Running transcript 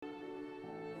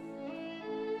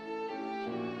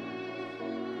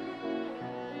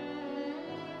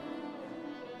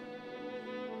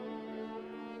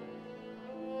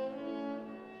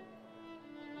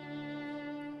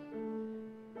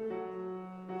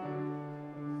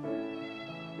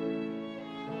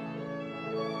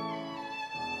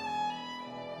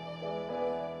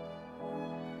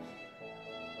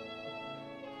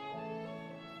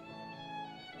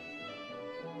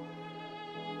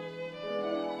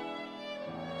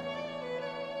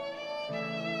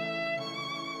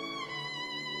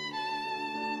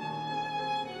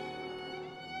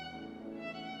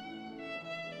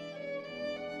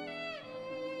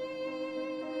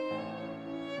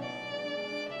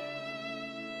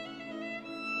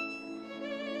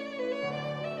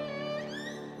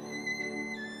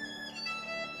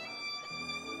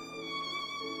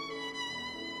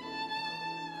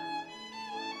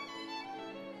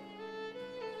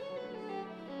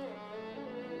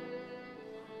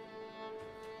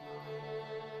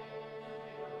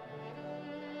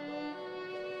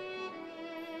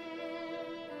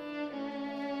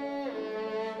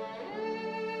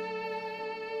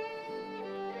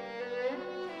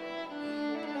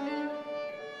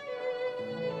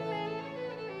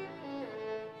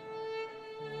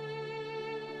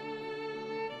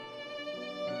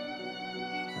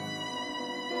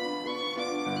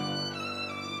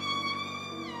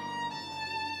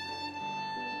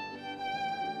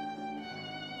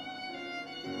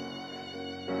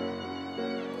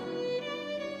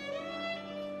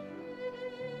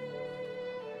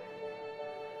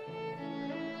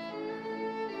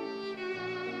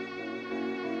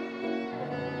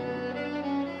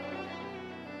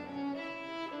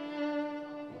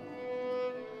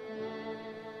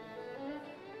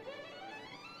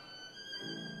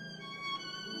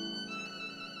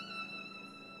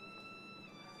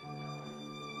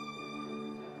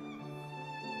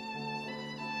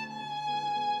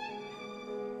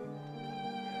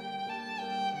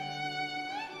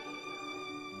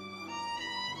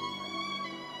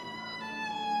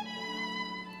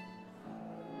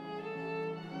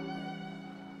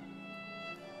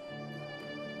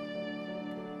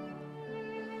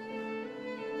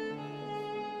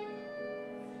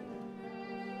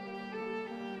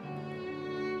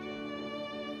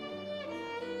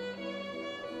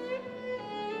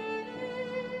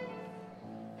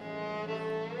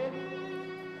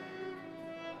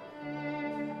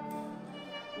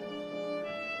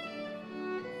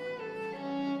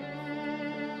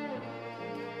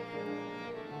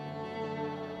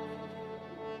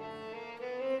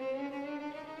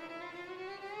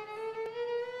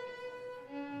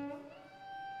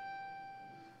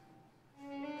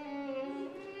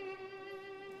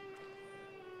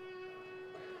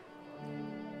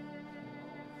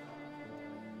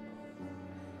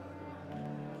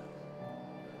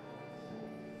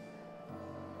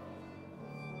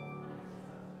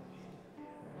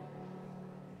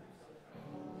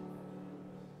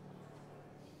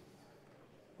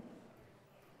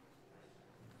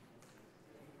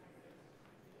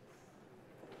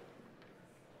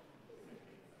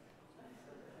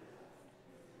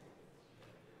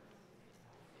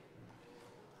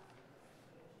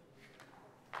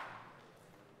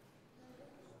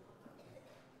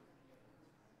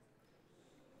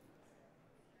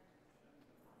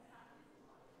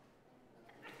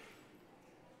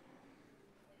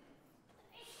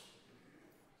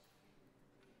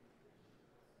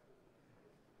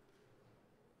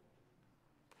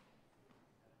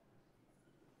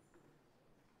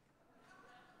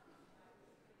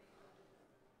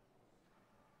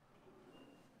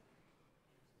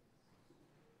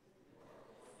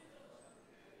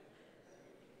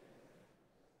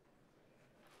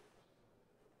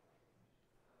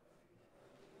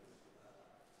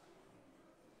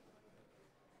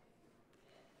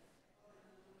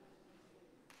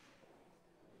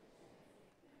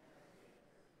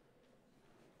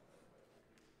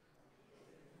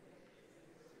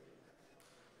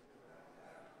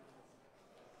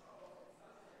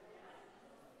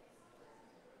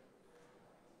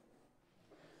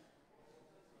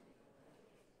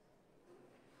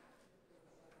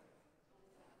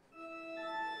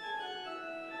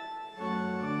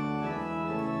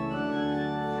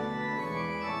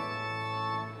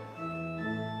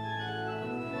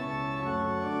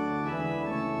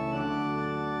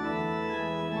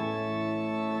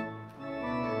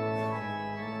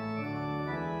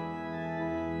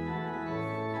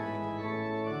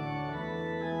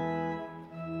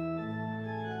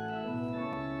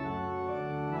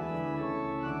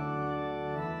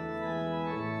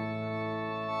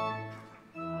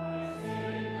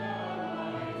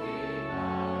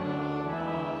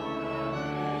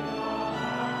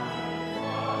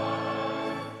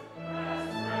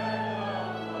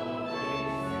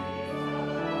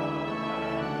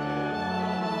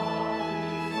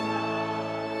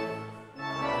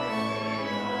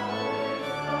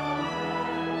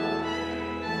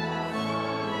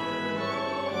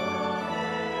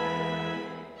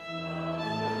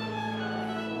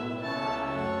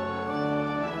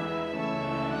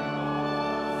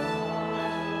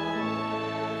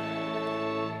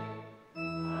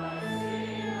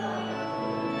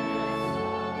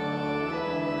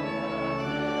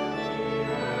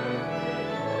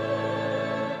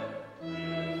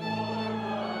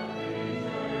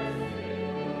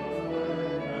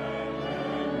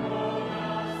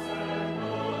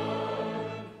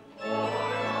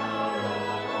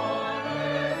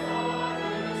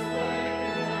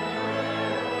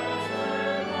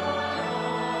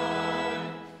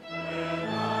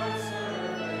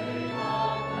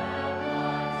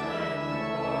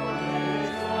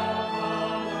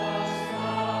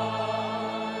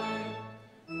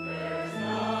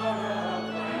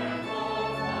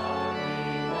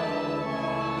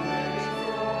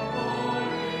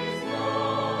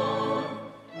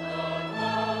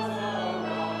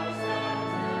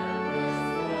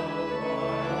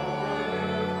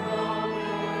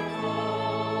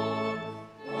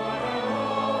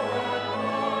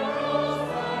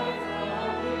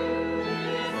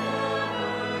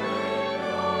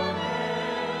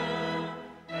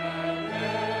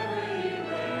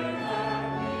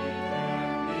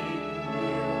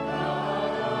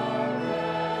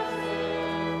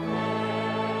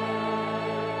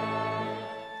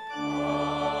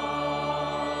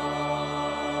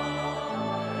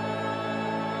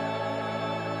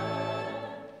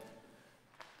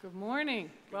morning.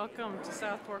 Welcome to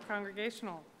Southport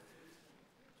Congregational.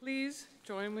 Please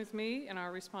join with me in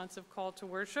our responsive call to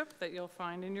worship that you'll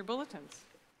find in your bulletins.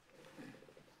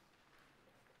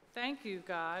 Thank you,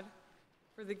 God,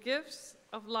 for the gifts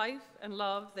of life and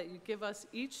love that you give us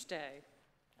each day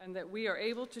and that we are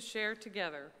able to share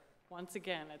together once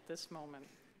again at this moment.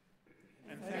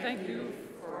 And thank you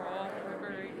for all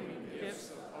liberating gifts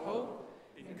of hope,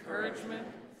 encouragement,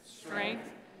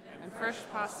 strength, and fresh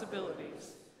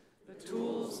possibilities, the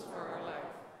tools for our life.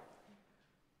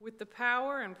 With the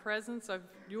power and presence of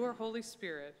your Holy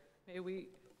Spirit, may we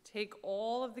take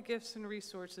all of the gifts and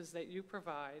resources that you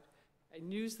provide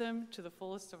and use them to the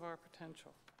fullest of our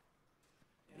potential.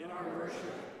 In our worship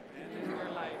and in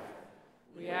our life,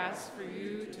 we ask for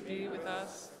you to be with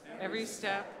us every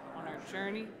step on our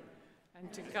journey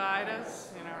and to guide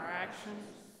us in our actions.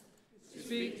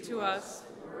 Speak to us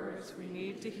the words we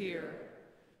need to hear,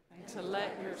 and to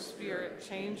let your Spirit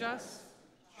change us,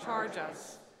 charge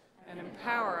us, and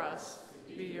empower us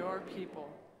to be your people.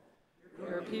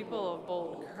 Your people of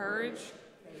bold courage,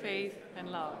 faith, and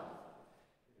love.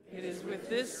 It is with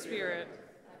this Spirit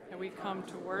that we come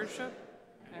to worship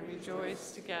and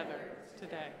rejoice together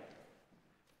today.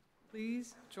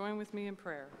 Please join with me in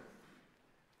prayer.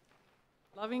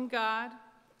 Loving God,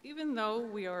 even though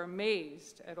we are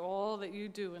amazed at all that you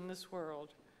do in this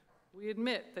world, we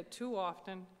admit that too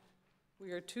often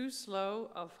we are too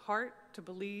slow of heart to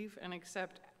believe and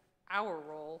accept our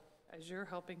role as your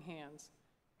helping hands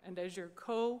and as your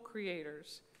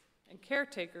co-creators and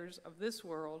caretakers of this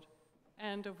world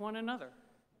and of one another.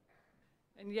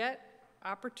 And yet,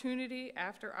 opportunity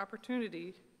after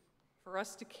opportunity for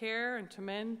us to care and to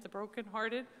mend the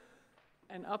brokenhearted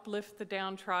and uplift the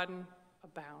downtrodden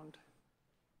abound.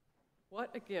 What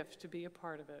a gift to be a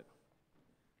part of it.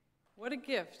 What a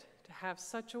gift to have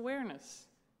such awareness,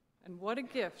 and what a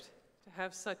gift to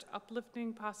have such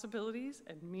uplifting possibilities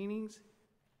and meanings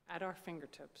at our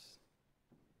fingertips.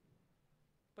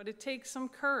 But it takes some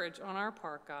courage on our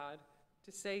part, God,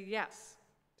 to say yes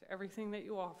to everything that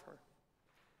you offer.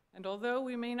 And although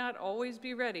we may not always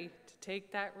be ready to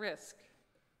take that risk,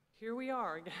 here we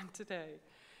are again today,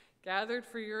 gathered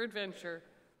for your adventure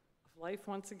of life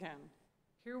once again.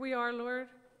 Here we are, Lord.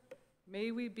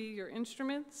 May we be your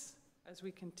instruments as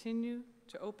we continue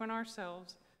to open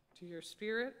ourselves to your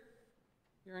Spirit,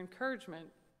 your encouragement,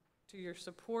 to your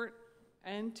support,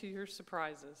 and to your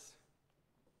surprises.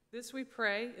 This we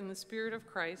pray in the Spirit of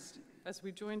Christ as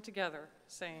we join together,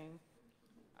 saying,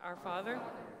 Our Father,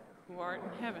 who art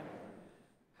in heaven,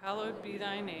 hallowed be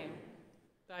thy name.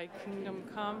 Thy kingdom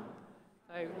come,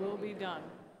 thy will be done,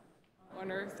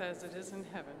 on earth as it is in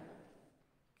heaven.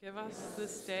 Give us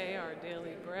this day our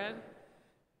daily bread,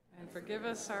 and forgive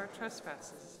us our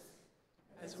trespasses,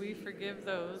 as we forgive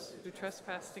those who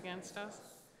trespass against us.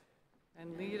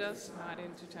 And lead us not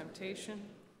into temptation,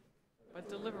 but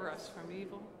deliver us from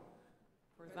evil.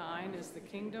 For thine is the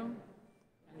kingdom,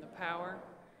 and the power,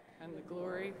 and the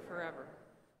glory forever.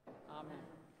 Amen.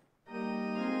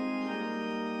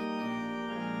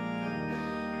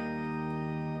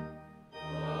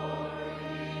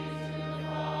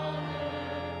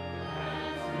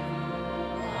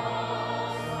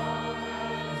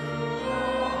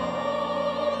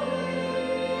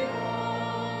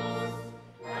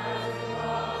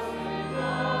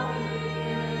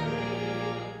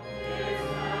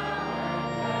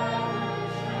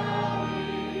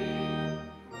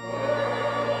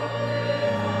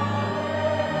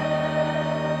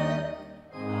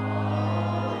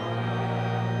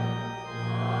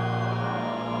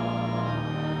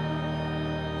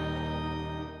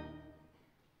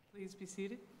 Please be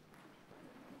seated.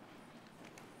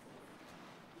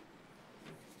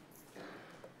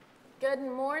 Good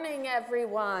morning,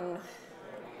 everyone.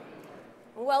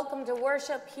 Welcome to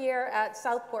worship here at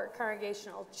Southport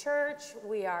Congregational Church.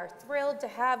 We are thrilled to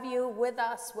have you with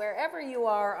us wherever you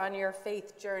are on your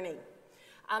faith journey.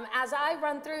 As I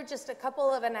run through just a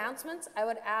couple of announcements, I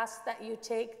would ask that you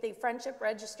take the friendship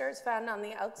registers found on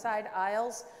the outside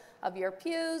aisles of your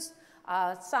pews,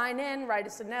 sign in, write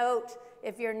us a note.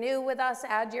 If you're new with us,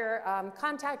 add your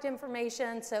contact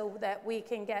information so that we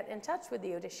can get in touch with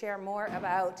you to share more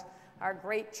about our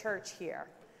great church here.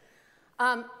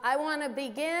 I want to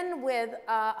begin with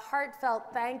a heartfelt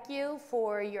thank you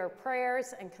for your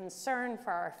prayers and concern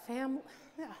for our family.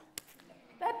 Yeah,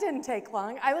 that didn't take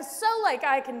long. I was so like,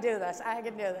 I can do this.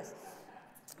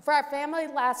 For our family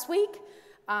last week,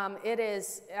 it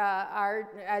is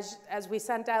as we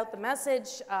sent out the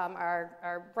message,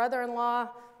 our brother-in-law,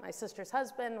 my sister's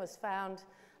husband, was found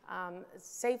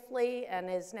safely and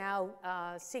is now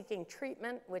seeking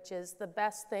treatment, which is the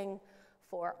best thing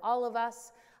for all of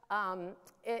us.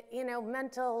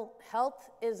 Mental health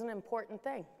is an important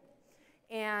thing.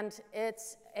 And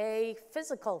it's a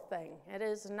physical thing. It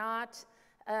is not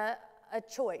a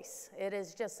choice. It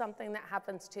is just something that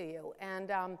happens to you.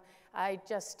 And I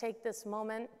just take this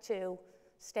moment to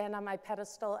stand on my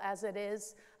pedestal as it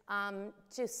is,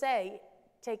 to say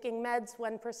taking meds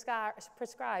when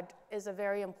prescribed is a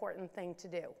very important thing to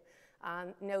do.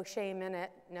 No shame in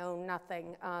it, no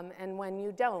nothing. And when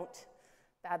you don't,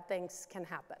 bad things can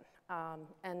happen.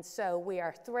 And so we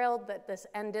are thrilled that this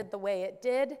ended the way it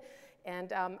did.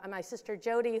 And my sister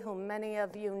Jody, whom many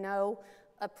of you know,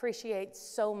 appreciates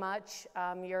so much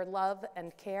your love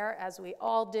and care, as we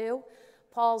all do.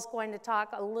 Paul's going to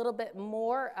talk a little bit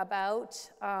more about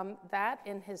that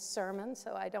in his sermon,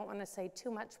 so I don't want to say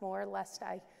too much more lest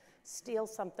I steal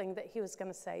something that he was going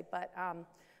to say. But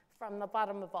from the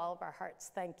bottom of all of our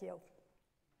hearts, thank you.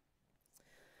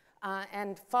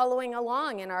 And following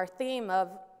along in our theme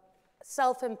of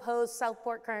self-imposed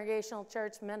Southport Congregational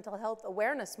Church Mental Health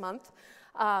Awareness Month,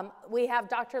 we have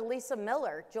Dr. Lisa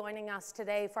Miller joining us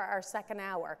today for our second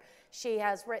hour. She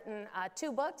has written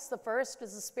 2 books. The first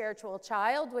is The Spiritual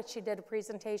Child, which she did a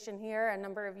presentation here a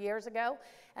number of years ago.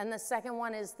 And the second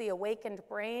one is The Awakened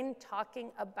Brain,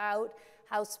 talking about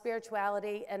how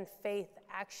spirituality and faith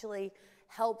actually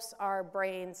helps our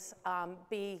brains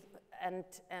be and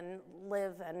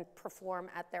live and perform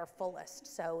at their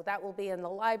fullest. So that will be in the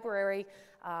library,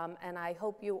 and I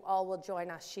hope you all will join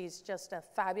us. She's just a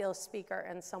fabulous speaker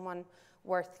and someone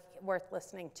worth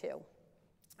listening to.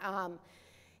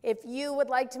 If you would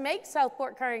like to make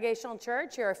Southport Congregational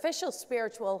Church your official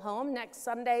spiritual home, next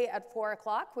Sunday at 4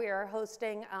 o'clock, we are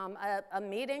hosting a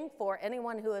meeting for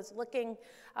anyone who is looking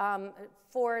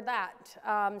for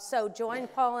that. So join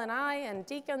Paul and I and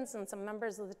deacons and some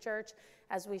members of the church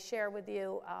as we share with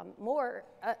you more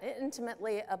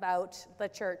intimately about the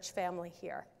church family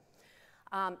here.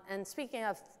 And speaking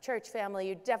of church family,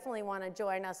 you definitely want to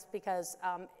join us, because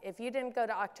if you didn't go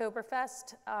to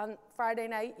Oktoberfest on Friday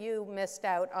night, you missed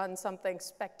out on something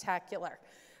spectacular.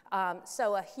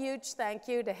 So a huge thank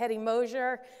you to Hetty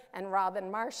Mosier and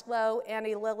Robin Marshlow,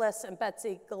 Annie Lillis, and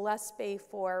Betsy Gillespie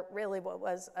for really what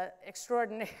was an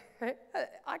extraordinary,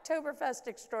 Oktoberfest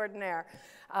extraordinaire.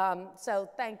 So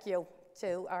thank you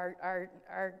to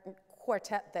our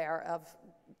quartet there of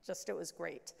just, it was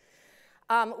great.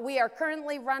 We are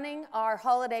currently running our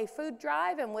holiday food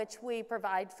drive, in which we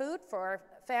provide food for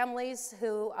families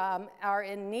who are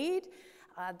in need.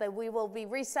 That we will be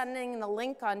resending the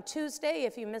link on Tuesday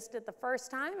if you missed it the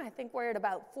first time. I think we're at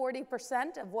about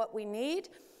 40% of what we need.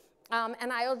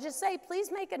 And I'll just say,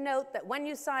 please make a note that when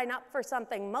you sign up for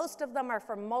something, most of them are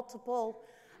for multiple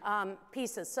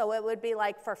pieces. So it would be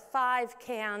like for 5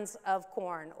 cans of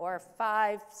corn or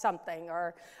 5 something.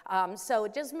 Or so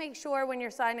just make sure when you're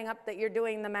signing up that you're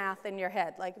doing the math in your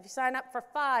head. Like if you sign up for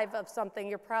 5 of something,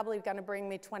 you're probably going to bring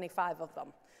me 25 of them.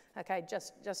 Okay,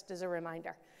 just as a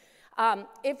reminder.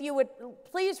 If you would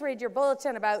please read your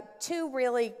bulletin about 2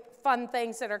 really fun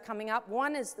things that are coming up.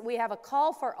 One is we have a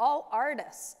call for all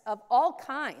artists of all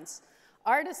kinds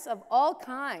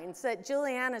that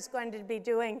Julianne is going to be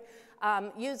doing,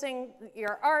 using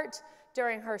your art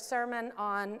during her sermon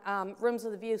on Rooms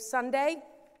with a View Sunday.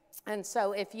 And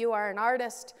so if you are an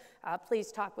artist,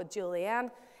 please talk with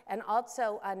Julianne. And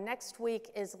also next week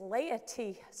is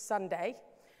Laity Sunday.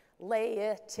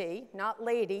 Laity, not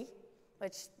lady,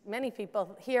 which many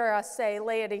people hear us say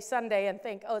Laity Sunday and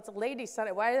think, oh, it's a lady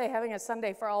Sunday. Why are they having a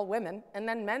Sunday for all women? And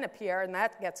then men appear, and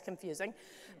that gets confusing.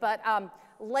 But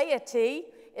laity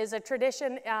is a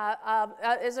tradition,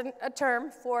 is a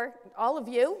term for all of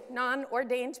you,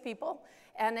 non-ordained people.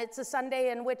 And it's a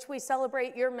Sunday in which we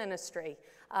celebrate your ministry,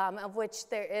 of which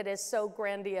it is so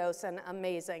grandiose and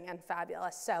amazing and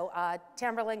fabulous. So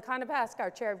Tamberlyn Conapask,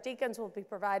 our chair of deacons, will be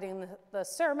providing the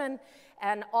sermon,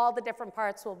 and all the different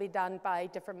parts will be done by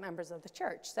different members of the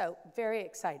church. So very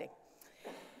exciting.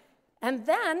 And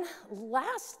then,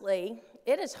 lastly,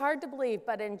 it is hard to believe,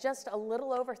 but in just a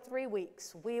little over 3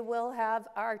 weeks, we will have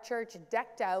our church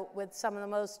decked out with some of the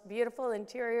most beautiful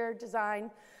interior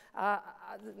design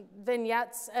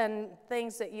vignettes and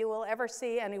things that you will ever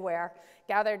see anywhere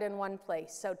gathered in one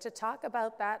place. So to talk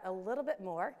about that a little bit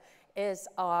more is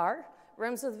our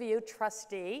Rooms with View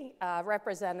trustee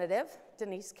representative,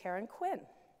 Denise Karen Quinn.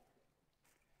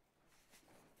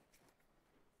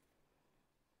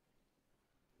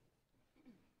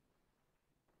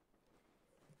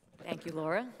 Thank you,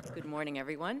 Laura. Good morning,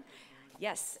 everyone.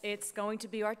 Yes, it's going to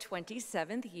be our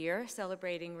 27th year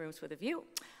celebrating Rooms with a View.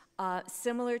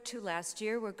 Similar to last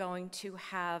year, we're going to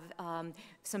have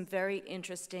some very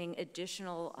interesting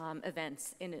additional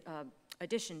events in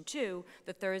addition to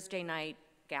the Thursday night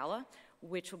Gala,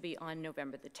 which will be on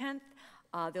November the 10th.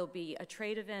 There'll be a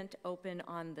trade event open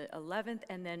on the 11th,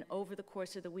 and then over the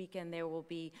course of the weekend, there will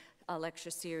be a lecture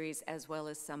series as well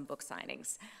as some book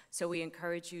signings. So we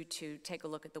encourage you to take a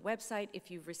look at the website. If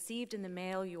you've received in the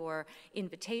mail your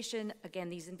invitation, again,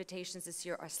 these invitations this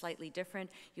year are slightly different.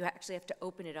 You actually have to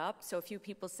open it up. So a few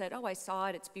people said, oh, I saw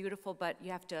it, it's beautiful, but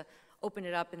you have to open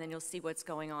it up and then you'll see what's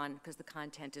going on because the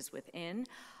content is within.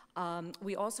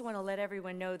 We also want to let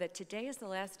everyone know that today is the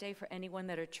last day for anyone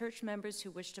that are church members who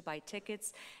wish to buy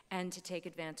tickets and to take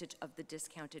advantage of the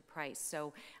discounted price.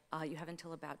 So you have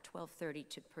until about 12:30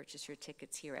 to purchase your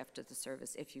tickets here after the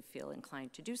service if you feel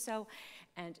inclined to do so.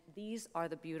 And these are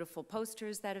the beautiful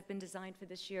posters that have been designed for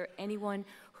this year. Anyone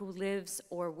who lives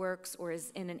or works or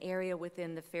is in an area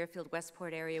within the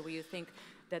Fairfield-Westport area where you think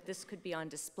that this could be on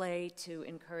display to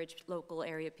encourage local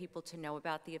area people to know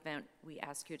about the event, we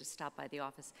ask you to stop by the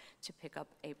office to pick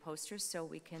up a poster so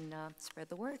we can spread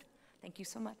the word. Thank you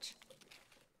so much.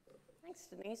 Thanks,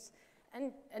 Denise.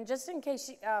 And just in case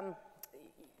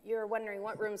you're wondering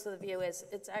what Rooms with a View is,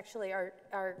 it's actually our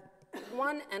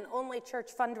one and only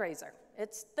church fundraiser.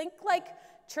 It's, think like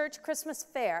church Christmas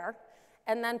fair,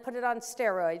 and then put it on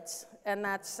steroids, and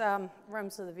that's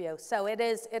Rooms with a View. So it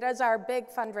is our big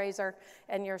fundraiser,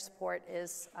 and your support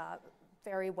is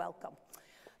very welcome.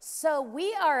 So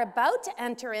we are about to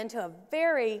enter into a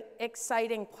very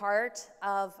exciting part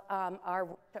of our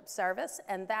worship service,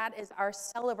 and that is our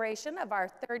celebration of our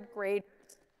third graders.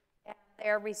 And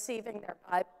they're receiving their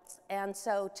Bibles. And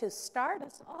so to start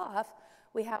us off,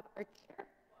 we have our chair choir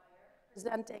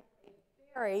presenting a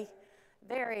very,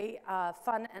 very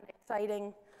fun and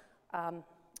exciting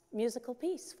musical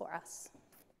piece for us.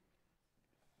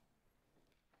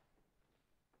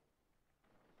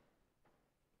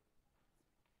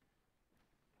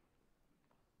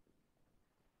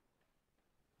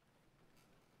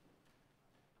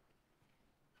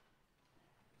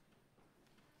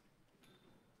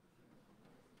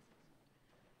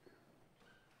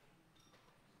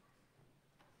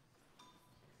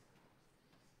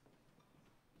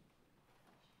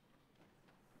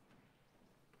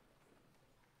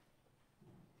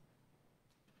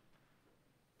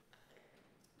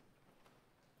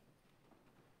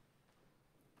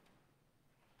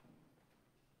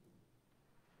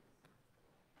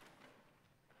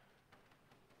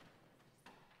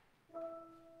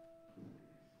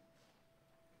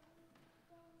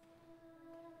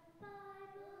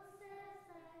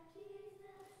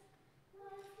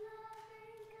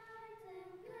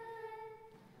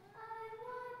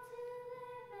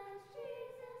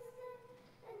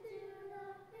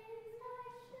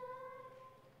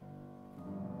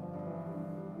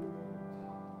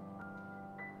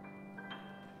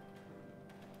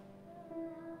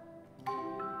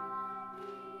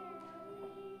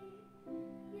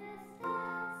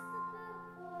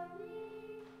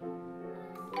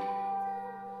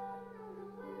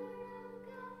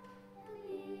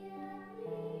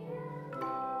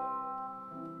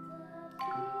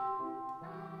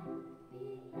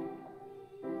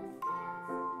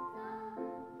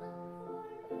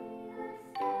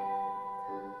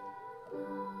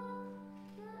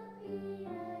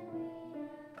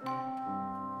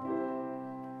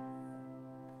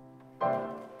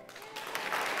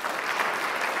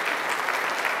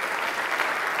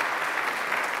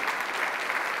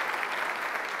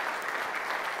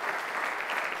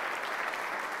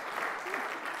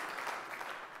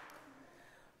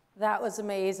 That was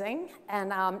amazing. And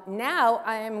now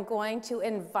I am going to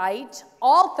invite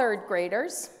all third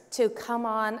graders to come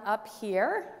on up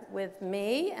here with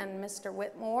me and Mr.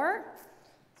 Whitmore.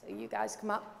 So you guys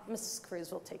come up. Mrs.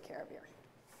 Cruz will take care of you.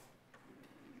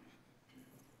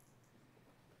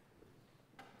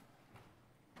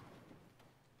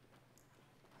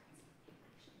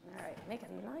 All right, make a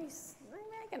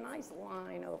nice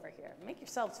line over here. Make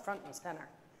yourselves front and center.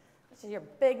 This is your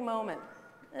big moment.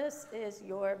 This is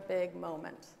your big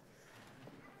moment.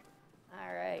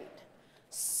 All right.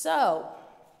 So,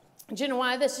 do you know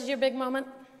why this is your big moment?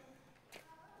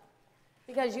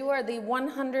 Because you are the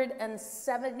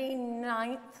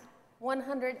 179th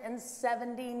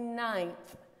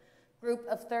group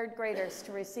of third graders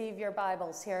to receive your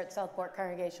Bibles here at Southport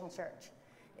Congregational Church.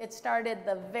 It started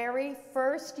the very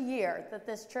first year that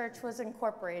this church was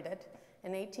incorporated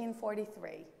in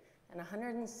 1843, and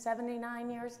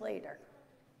 179 years later,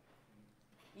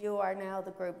 you are now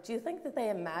the group. Do you think that they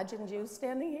imagined you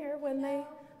standing here when they,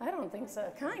 I don't think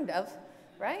so, kind of,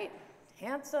 right?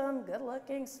 Handsome,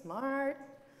 good-looking, smart,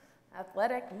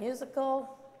 athletic,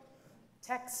 musical,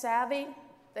 tech-savvy.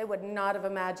 They would not have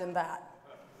imagined that,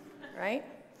 right?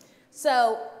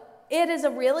 So It is a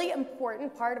really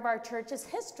important part of our church's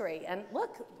history. And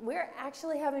look, we're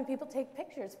actually having people take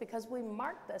pictures because we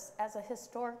mark this as a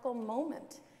historical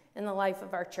moment in the life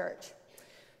of our church.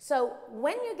 So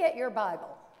when you get your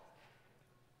Bible,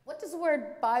 what does the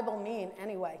word Bible mean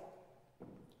anyway?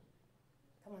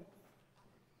 Come on.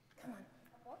 Come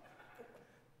on.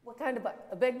 What kind of book?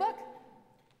 A big book?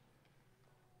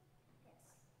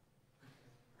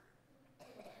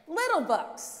 Little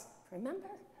books. Remember?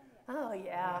 Oh,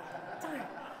 yeah. Darn.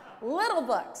 Little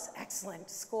books. Excellent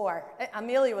score.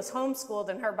 Amelia was homeschooled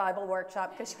in her Bible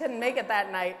workshop because she couldn't make it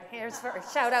that night. Here's a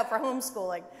shout out for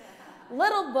homeschooling.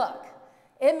 Little book.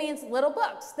 It means little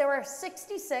books. There are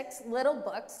 66 little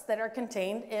books that are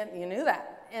contained in, you knew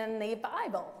that, in the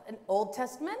Bible, in Old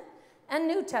Testament and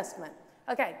New Testament.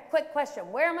 Okay, quick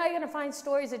question. Where am I going to find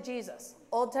stories of Jesus?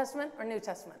 Old Testament or New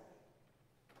Testament?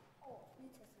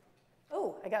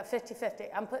 Oh, I got 50-50.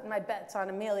 I'm putting my bets on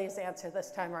Amelia's answer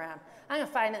this time around. I'm going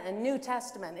to find it in the New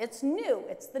Testament. It's new.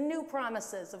 It's the new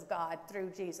promises of God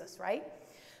through Jesus, right?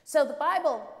 So the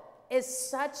Bible is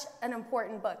such an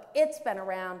important book. It's been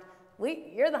around.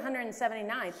 You're the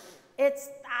 179th. It's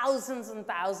thousands and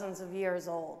thousands of years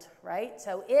old, right?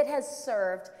 So it has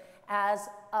served as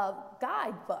a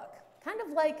guidebook, kind of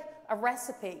like a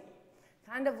recipe,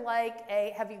 kind of like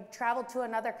have you traveled to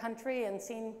another country and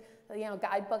seen,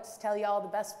 guidebooks tell you all the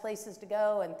best places to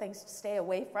go and things to stay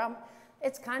away from?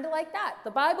 It's kind of like that.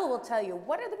 The Bible will tell you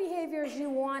what are the behaviors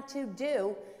you want to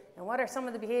do and what are some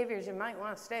of the behaviors you might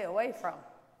want to stay away from.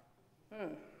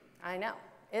 I know.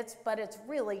 But it's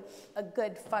really a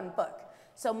good, fun book.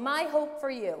 So my hope for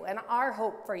you and our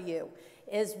hope for you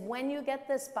is when you get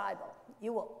this Bible,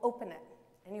 you will open it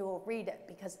and you will read it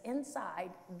because inside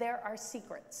there are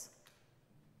secrets.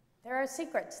 There are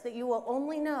secrets that you will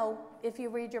only know if you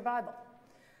read your Bible.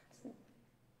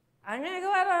 I'm going to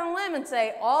go out on a limb and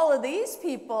say all of these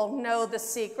people know the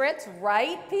secrets,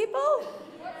 right, people?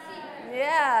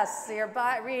 Yes, you're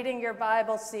reading your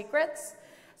Bible secrets.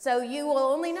 So you will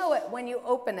only know it when you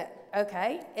open it,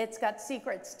 okay? It's got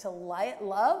secrets to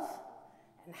love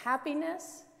and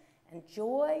happiness and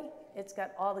joy. It's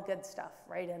got all the good stuff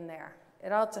right in there.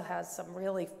 It also has some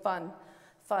really fun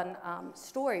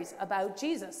stories about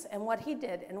Jesus and what he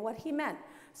did and what he meant.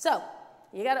 So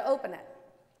you got to open it.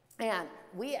 And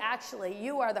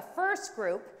you are the first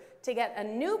group to get a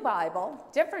new Bible,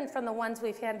 different from the ones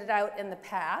we've handed out in the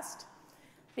past,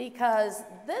 because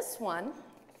this one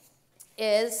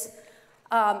is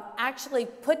actually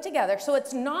put together. So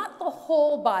it's not the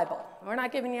whole Bible. We're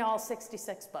not giving you all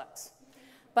 66 books.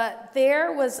 But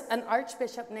there was an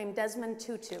archbishop named Desmond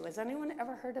Tutu. Has anyone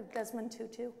ever heard of Desmond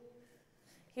Tutu?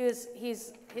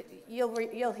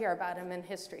 You'll hear about him in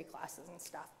history classes and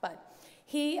stuff. But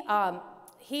he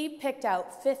picked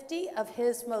out 50 of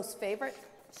his most favorite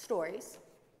stories,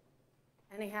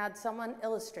 and he had someone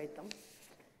illustrate them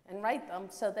and write them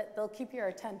so that they'll keep your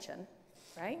attention,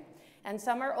 right? And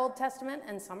some are Old Testament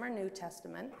and some are New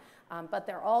Testament, but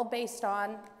they're all based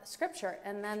on Scripture.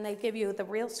 And then they give you the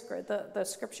real the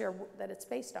Scripture that it's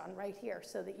based on right here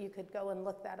so that you could go and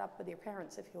look that up with your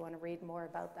parents if you want to read more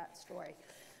about that story.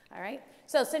 All right?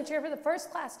 So since you're the first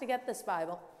class to get this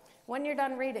Bible, when you're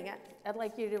done reading it, I'd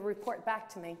like you to report back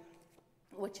to me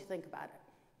what you think about it.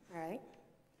 All right?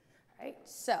 All right?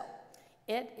 So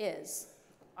it is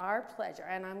our pleasure,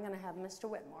 and I'm going to have Mr.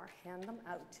 Whitmore hand them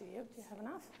out to you. Do you have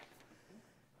enough?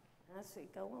 As we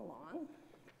go along,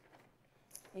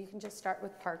 you can just start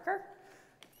with Parker.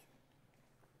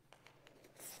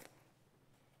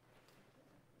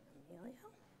 Amelia.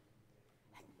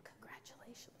 And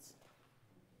congratulations.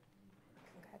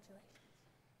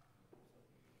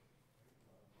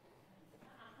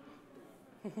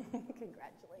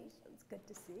 Congratulations. Good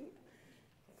to see you.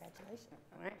 Congratulations.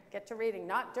 All right, get to reading.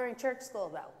 Not during church school,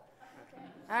 though. Okay.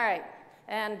 All right.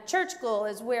 And church school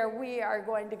is where we are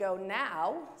going to go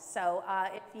now. So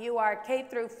if you are K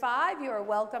through 5, you are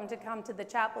welcome to come to the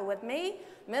chapel with me.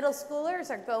 Middle schoolers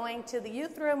are going to the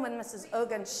youth room with Mrs.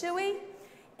 Ogun Shui.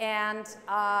 And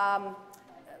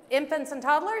infants and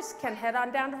toddlers can head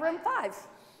on down to room 5.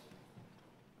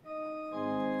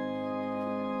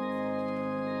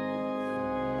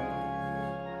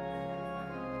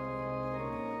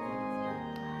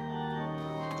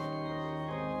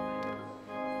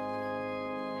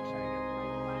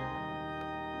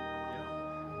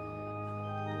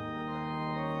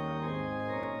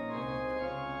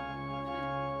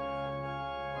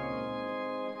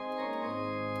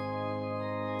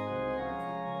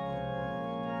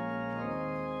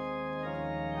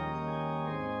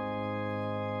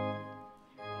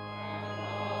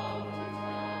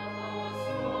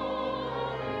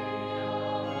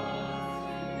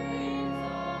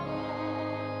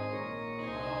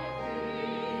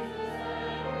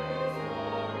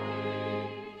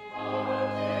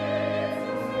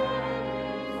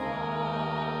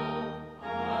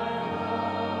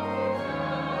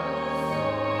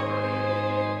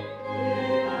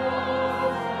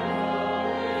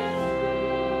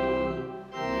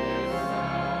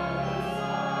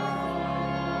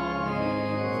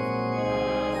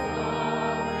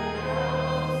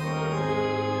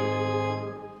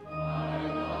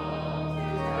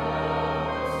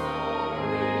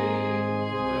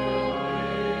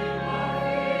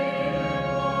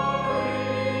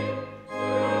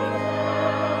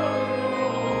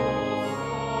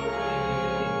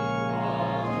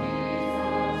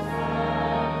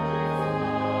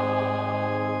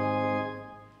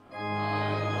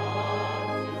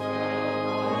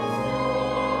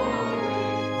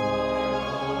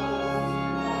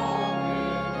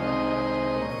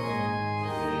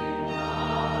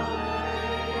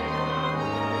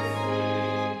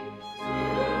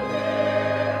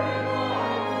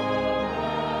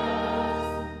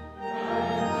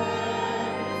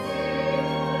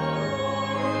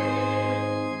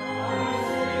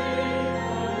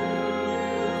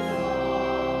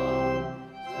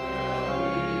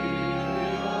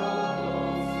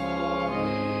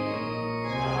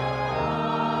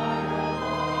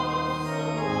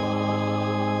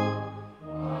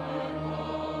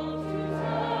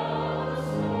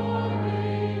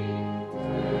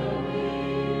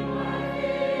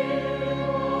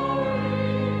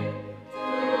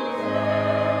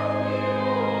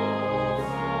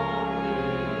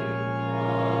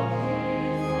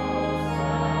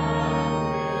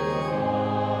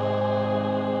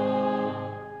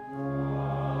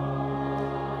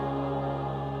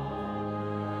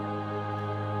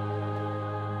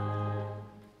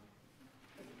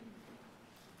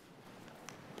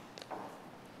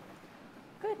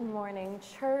 Good morning,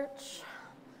 church.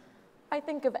 I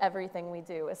think of everything we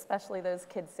do, especially those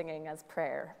kids singing, as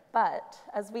prayer. But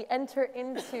as we enter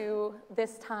into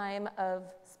this time of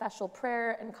special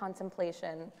prayer and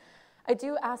contemplation, I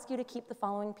do ask you to keep the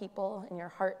following people in your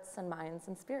hearts and minds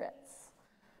and spirits.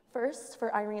 First,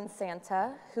 for Irene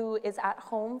Santa, who is at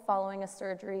home following a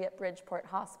surgery at Bridgeport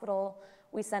Hospital,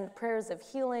 we send prayers of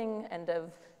healing and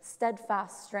of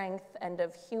steadfast strength and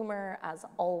of humor, as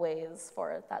always,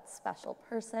 for that special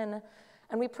person.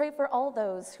 And we pray for all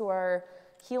those who are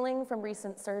healing from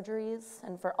recent surgeries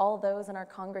and for all those in our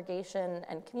congregation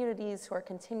and communities who are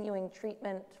continuing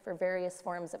treatment for various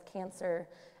forms of cancer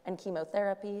and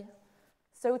chemotherapy.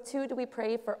 So too do we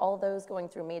pray for all those going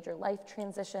through major life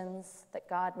transitions, that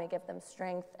God may give them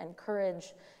strength and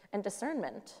courage and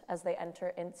discernment as they enter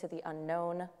into the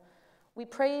unknown. We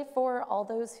pray for all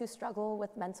those who struggle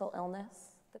with mental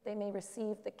illness, that they may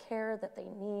receive the care that they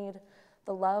need,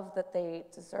 the love that they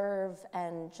deserve,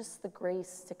 and just the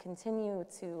grace to continue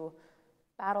to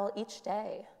battle each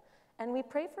day. And we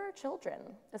pray for our children,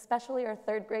 especially our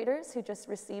third graders who just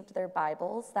received their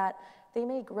Bibles, that they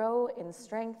may grow in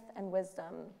strength and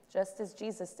wisdom, just as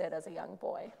Jesus did as a young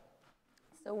boy.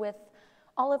 So with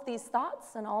all of these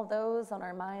thoughts and all those on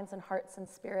our minds and hearts and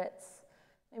spirits,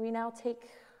 may we now take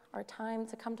our time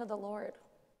to come to the Lord.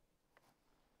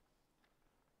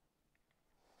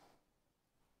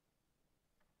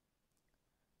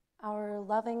 Our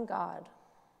loving God,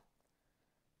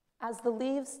 as the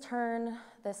leaves turn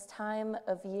this time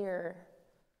of year,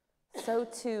 so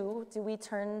too do we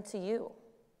turn to you.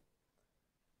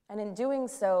 And in doing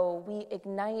so, we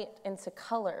ignite into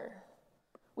color.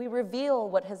 We reveal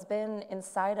what has been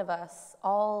inside of us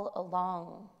all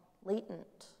along,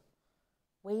 latent,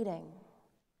 waiting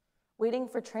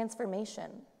for transformation,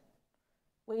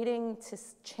 waiting to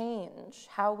change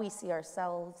how we see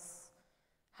ourselves,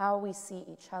 how we see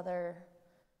each other,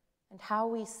 and how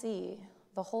we see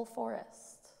the whole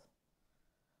forest.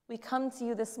 We come to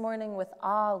you this morning with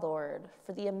awe, Lord,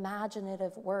 for the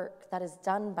imaginative work that is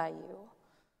done by you,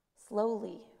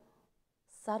 slowly,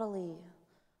 subtly,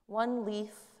 one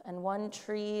leaf and one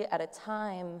tree at a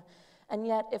time, and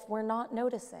yet if we're not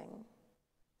noticing,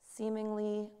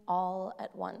 seemingly all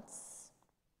at once.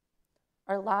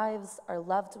 Our lives, our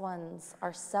loved ones,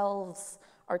 ourselves,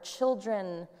 our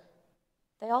children,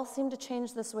 they all seem to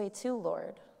change this way too,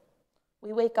 Lord.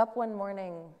 We wake up one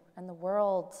morning and the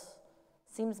world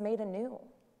seems made anew.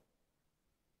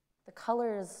 The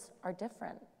colors are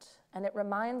different, and it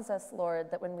reminds us, Lord,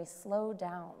 that when we slow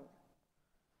down,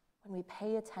 when we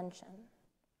pay attention,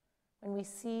 when we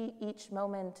see each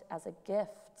moment as a gift,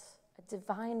 a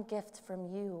divine gift from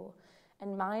you,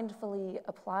 and mindfully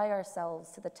apply ourselves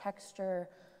to the texture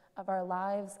of our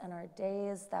lives and our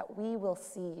days, that we will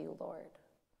see you, Lord.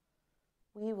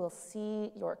 We will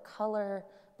see your color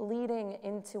bleeding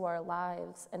into our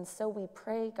lives, and so we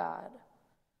pray, God,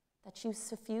 that you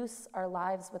suffuse our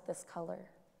lives with this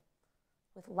color,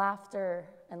 with laughter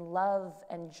and love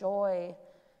and joy,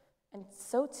 and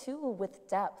so too with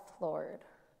depth, Lord.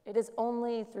 It is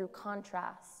only through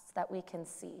contrasts that we can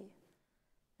see.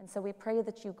 And so we pray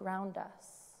that you ground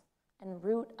us and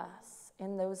root us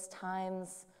in those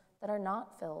times that are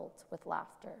not filled with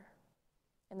laughter.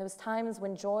 In those times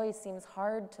when joy seems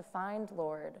hard to find,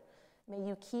 Lord, may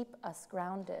you keep us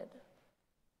grounded.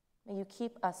 May you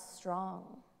keep us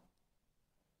strong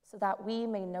so that we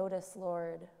may notice,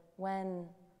 Lord, when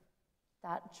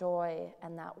that joy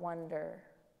and that wonder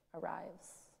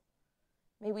arrives.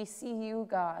 May we see you,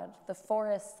 God, the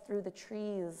forest through the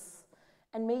trees,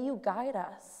 and may you guide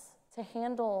us to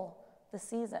handle the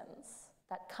seasons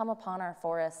that come upon our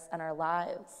forests and our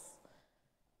lives.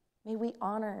 May we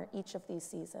honor each of these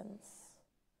seasons.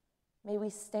 May we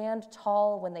stand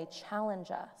tall when they challenge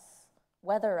us,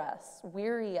 weather us,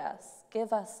 weary us,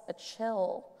 give us a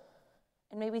chill.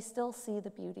 And may we still see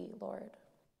the beauty, Lord,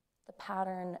 the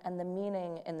pattern and the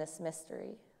meaning in this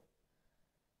mystery.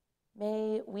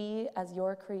 May we, as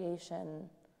your creation,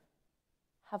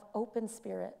 have open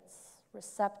spirits,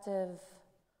 receptive,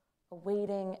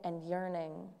 awaiting and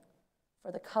yearning for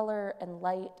the color and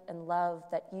light and love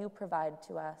that you provide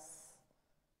to us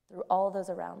through all those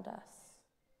around us,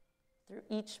 through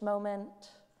each moment,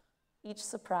 each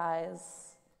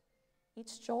surprise,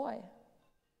 each joy.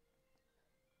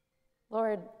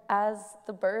 Lord, as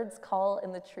the birds call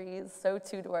in the trees, so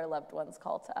too do our loved ones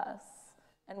call to us.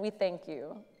 And we thank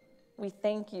you. We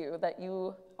thank you that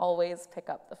you always pick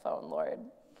up the phone, Lord.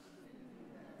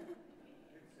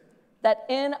 That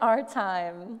in our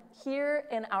time, here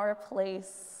in our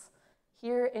place,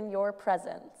 here in your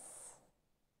presence,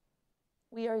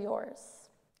 we are yours.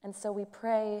 And so we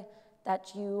pray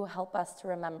that you help us to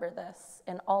remember this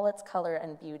in all its color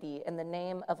and beauty, in the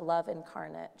name of love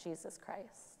incarnate, Jesus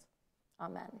Christ.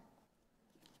 Amen.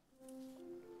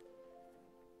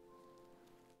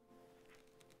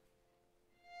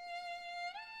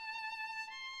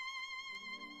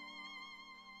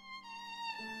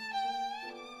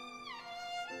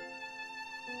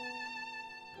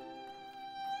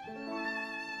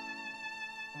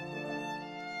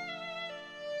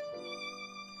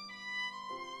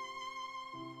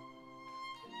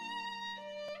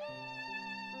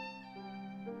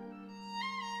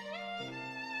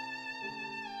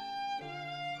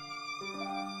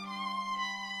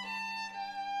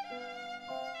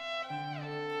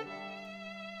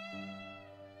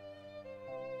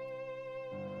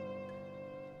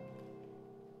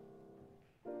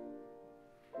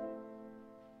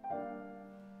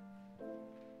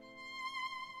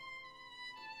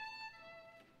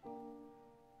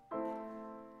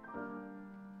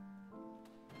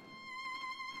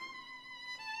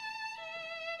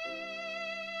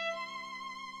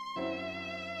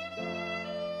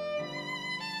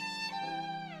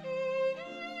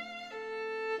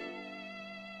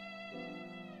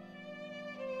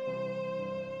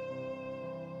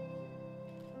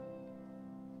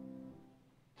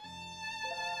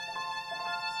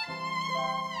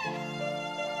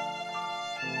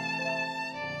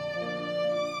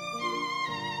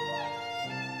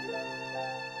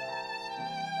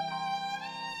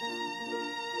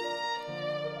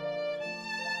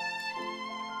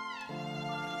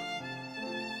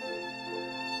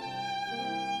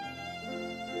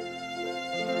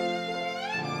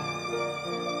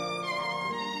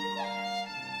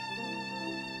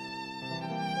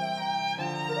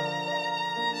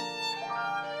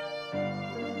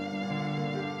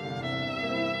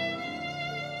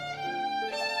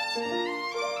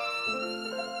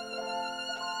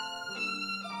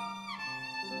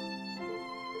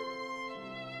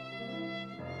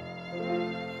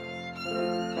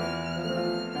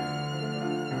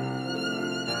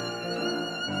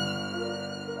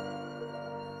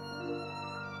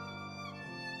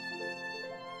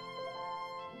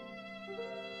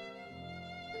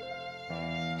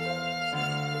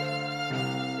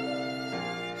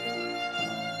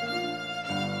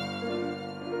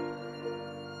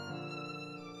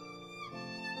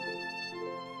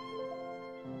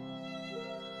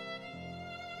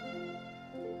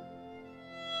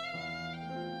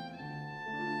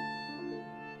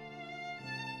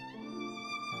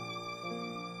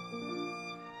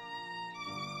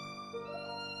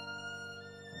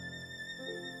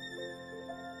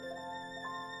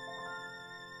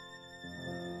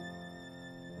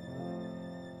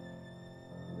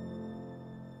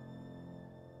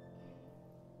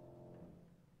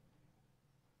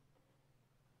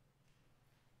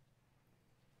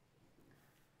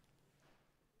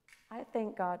 I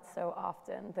thank God so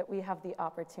often that we have the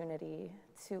opportunity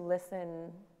to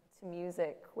listen to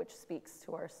music which speaks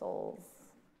to our souls.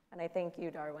 And I thank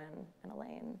you, Darwin and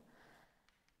Elaine.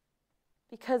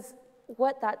 Because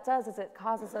what that does is it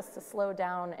causes us to slow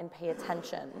down and pay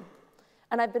attention.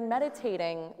 And I've been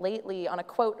meditating lately on a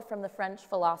quote from the French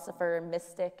philosopher,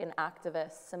 mystic, and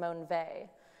activist Simone Weil,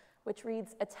 which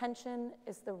reads, "Attention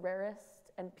is the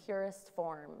rarest and purest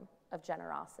form of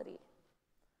generosity."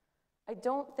 I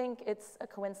don't think it's a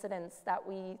coincidence that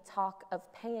we talk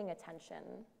of paying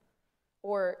attention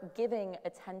or giving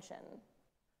attention.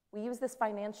 We use this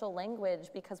financial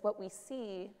language because what we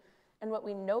see and what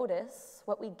we notice,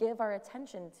 what we give our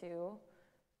attention to,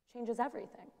 changes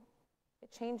everything.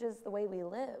 It changes the way we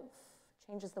live,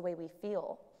 changes the way we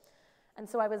feel. And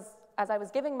so as I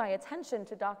was giving my attention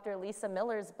to Dr. Lisa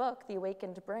Miller's book, The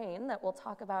Awakened Brain, that we'll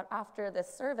talk about after this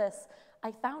service,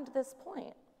 I found this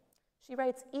point. She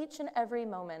writes, "Each and every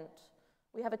moment,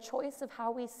 we have a choice of how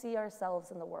we see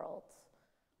ourselves in the world.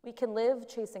 We can live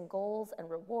chasing goals and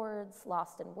rewards,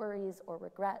 lost in worries or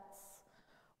regrets,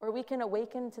 or we can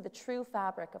awaken to the true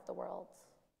fabric of the world,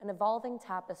 an evolving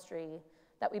tapestry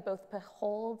that we both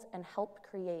behold and help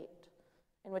create,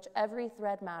 in which every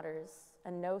thread matters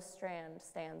and no strand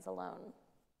stands alone."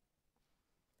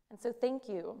 And so thank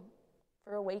you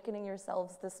for awakening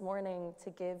yourselves this morning to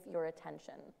give your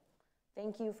attention.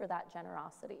 Thank you for that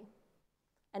generosity.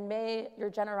 And may your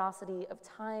generosity of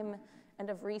time and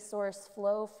of resource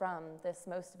flow from this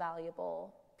most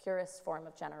valuable, purest form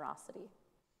of generosity.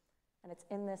 And it's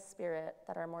in this spirit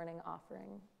that our morning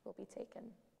offering will be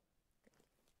taken.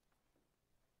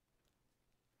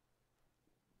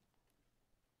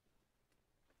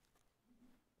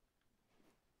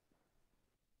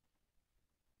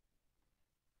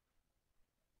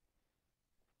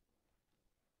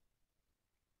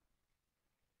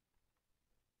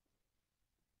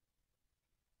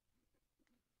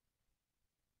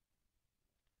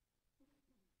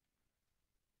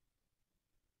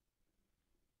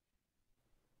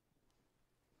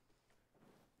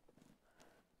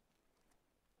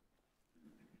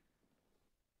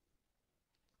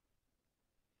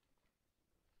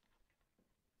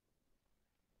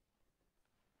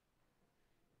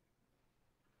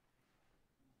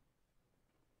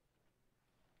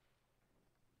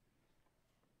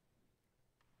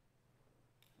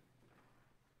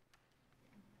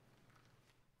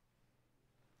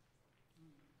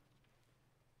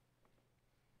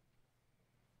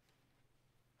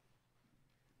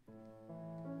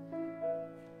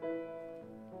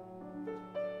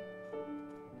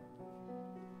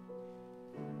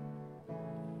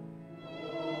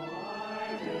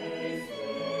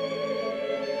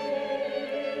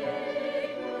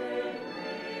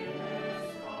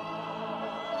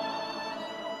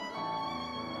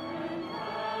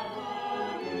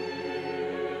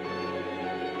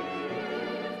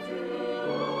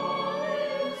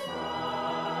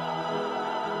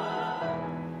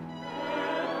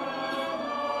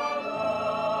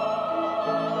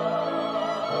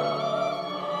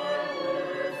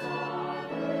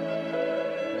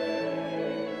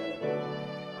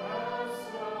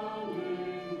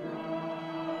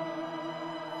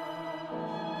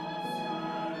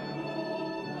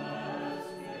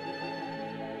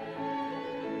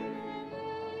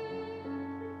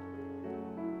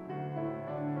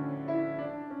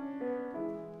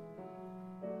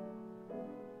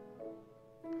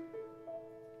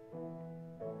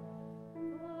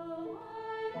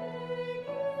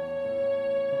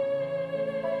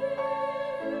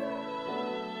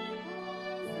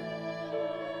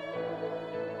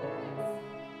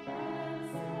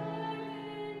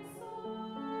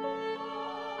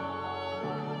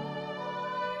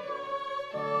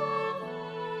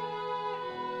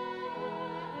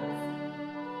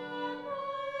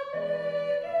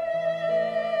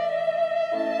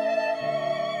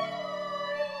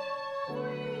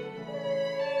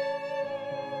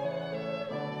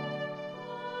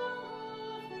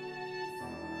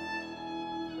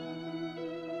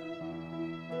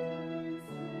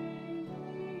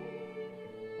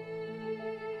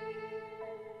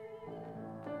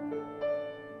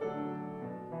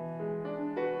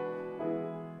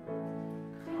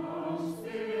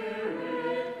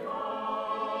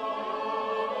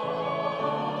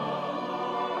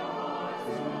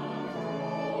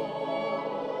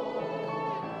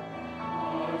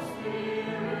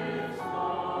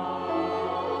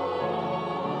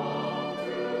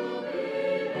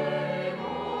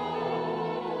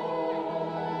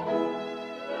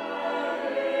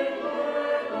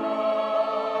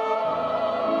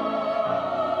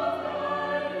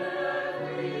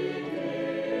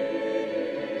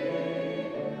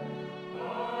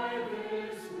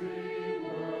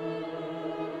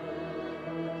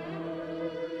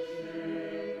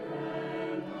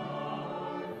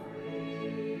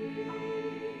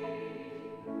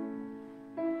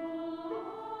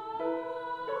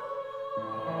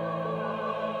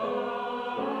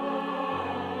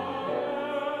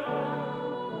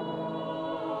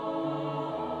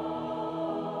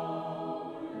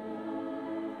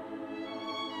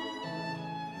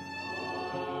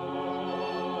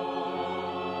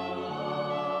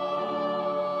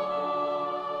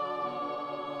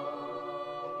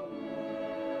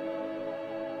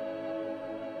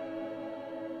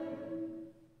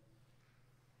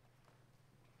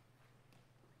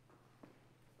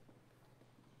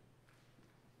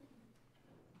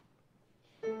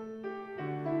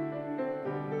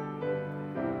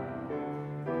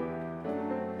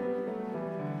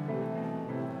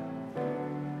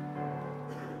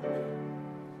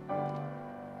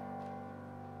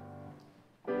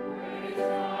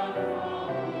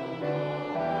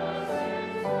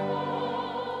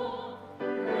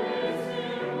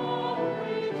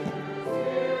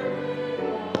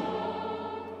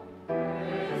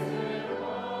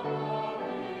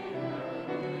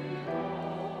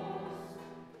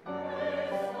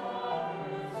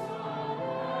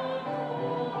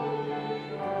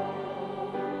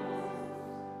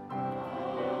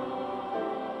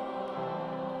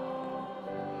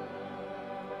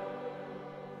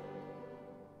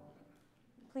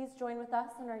 Please join with us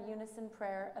in our unison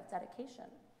prayer of dedication.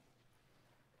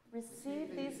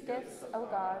 Receive these gifts, O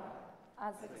God,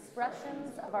 as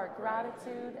expressions of our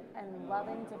gratitude and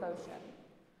loving devotion.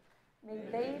 May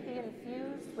they be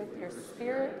infused with your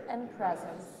spirit and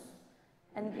presence,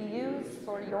 and be used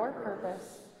for your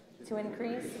purpose to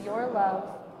increase your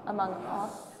love among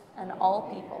us and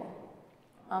all people.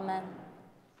 Amen.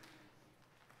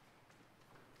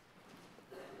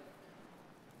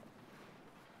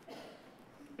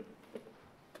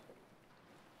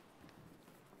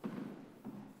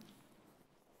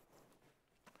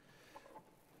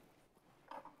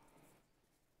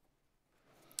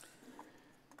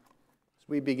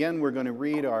 As we begin, we're going to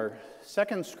read our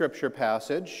second scripture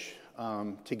passage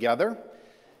together.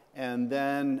 And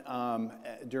then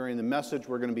during the message,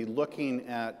 we're going to be looking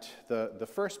at the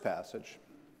first passage.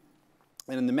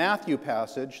 And in the Matthew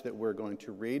passage that we're going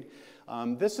to read,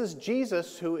 this is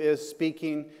Jesus who is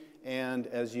speaking. And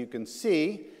as you can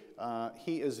see,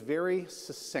 he is very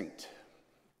succinct.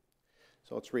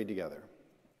 So let's read together.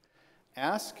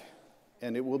 Ask,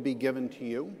 and it will be given to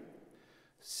you.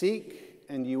 Seek,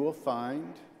 and you will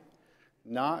find.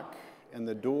 Knock, and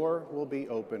the door will be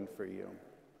opened for you.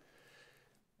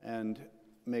 And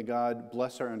may God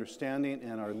bless our understanding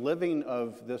and our living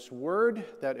of this word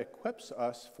that equips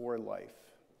us for life.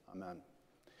 Amen.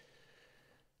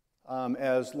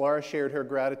 As Laura shared her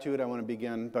gratitude, I want to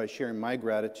begin by sharing my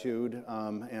gratitude,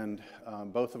 and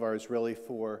both of ours really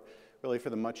for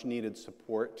the much needed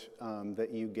support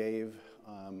that you gave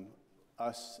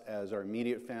us as our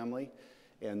immediate family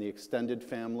and the extended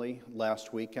family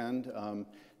last weekend.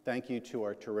 Thank you to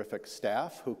our terrific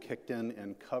staff who kicked in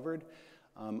and covered.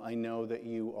 I know that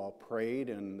you all prayed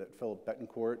and that Philip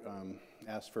Betancourt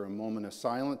asked for a moment of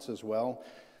silence as well.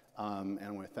 And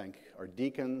I want to thank our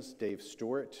deacons, Dave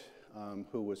Stewart,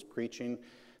 who was preaching.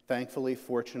 Thankfully,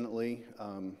 fortunately,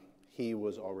 he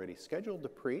was already scheduled to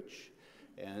preach.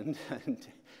 And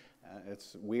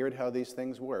it's weird how these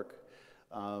things work.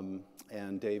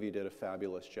 And Davey did a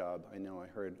fabulous job. I know I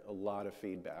heard a lot of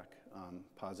feedback,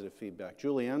 positive feedback.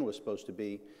 Julianne was supposed to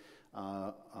be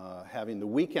having the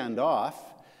weekend off,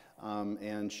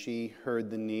 and she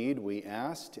heard the need. We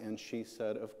asked, and she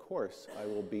said, of course, I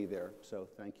will be there. So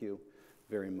thank you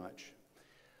very much.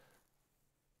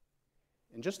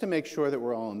 And just to make sure that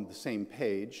we're all on the same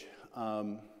page,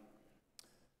 I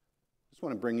just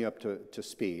want to bring you up to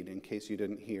speed in case you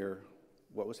didn't hear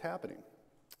what was happening.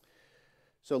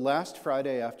 So last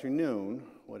Friday afternoon,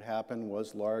 what happened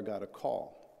was Laura got a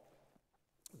call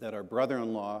that our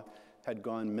brother-in-law had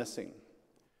gone missing.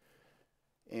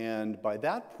 And by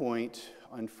that point,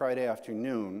 on Friday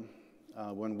afternoon,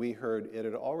 when we heard it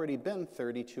had already been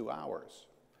 32 hours.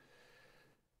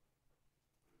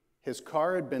 His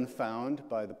car had been found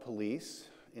by the police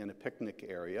in a picnic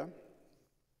area.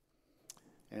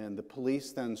 And the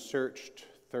police then searched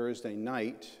Thursday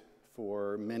night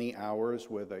for many hours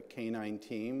with a canine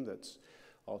team that's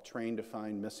all trained to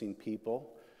find missing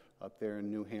people up there in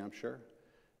New Hampshire.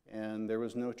 And there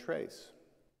was no trace,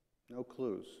 no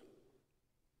clues.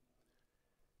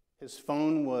 His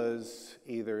phone was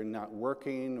either not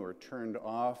working or turned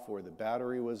off, or the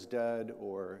battery was dead,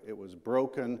 or it was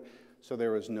broken, so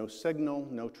there was no signal,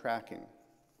 no tracking.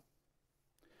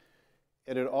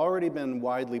 It had already been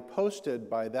widely posted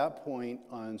by that point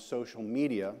on social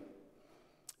media,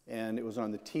 and it was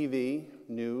on the TV,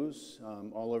 news,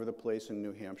 all over the place in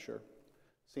New Hampshire,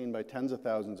 seen by tens of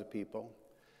thousands of people,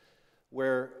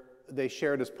 where they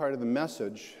shared as part of the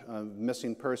message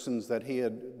missing persons that he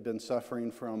had been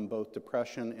suffering from both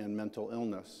depression and mental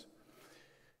illness.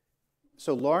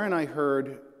 So Laura and I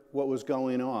heard what was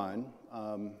going on.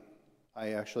 I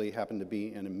actually happened to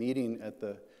be in a meeting at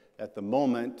the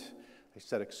moment. I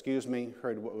said, excuse me,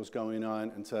 heard what was going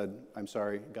on, and said, I'm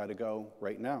sorry, got to go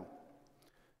right now.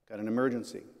 Got an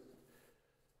emergency.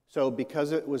 So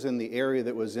because it was in the area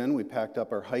that was in, we packed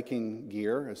up our hiking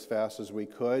gear as fast as we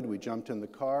could. We jumped in the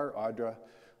car. Audra,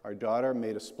 our daughter,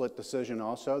 made a split decision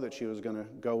also that she was going to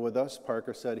go with us.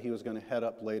 Parker said he was going to head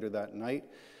up later that night.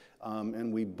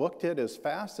 And we booked it as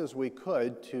fast as we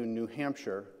could to New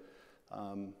Hampshire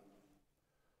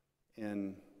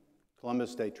in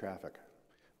Columbus Day traffic,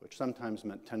 which sometimes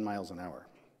meant 10 miles an hour.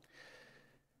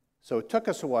 So it took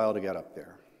us a while to get up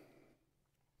there.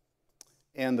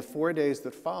 And the 4 days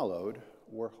that followed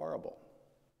were horrible.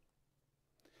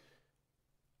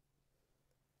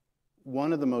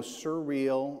 One of the most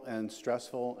surreal and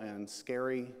stressful and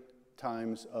scary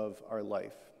times of our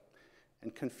life,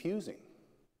 and confusing.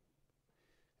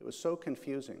 It was so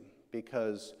confusing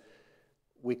because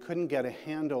we couldn't get a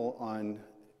handle on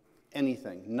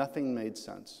anything. Nothing made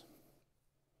sense.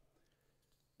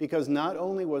 Because not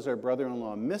only was our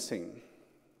brother-in-law missing,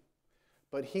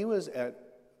 but he was at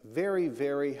very,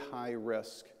 very high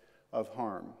risk of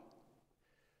harm.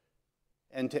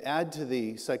 And to add to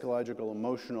the psychological,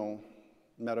 emotional,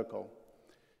 medical,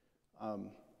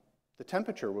 the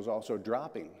temperature was also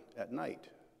dropping at night,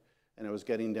 and it was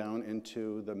getting down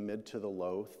into the mid to the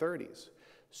low 30s.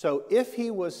 So if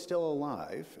he was still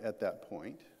alive at that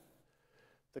point,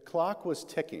 the clock was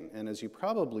ticking, and as you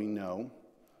probably know,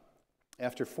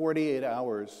 after 48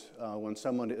 hours, when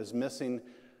someone is missing,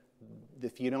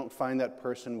 if you don't find that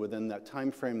person within that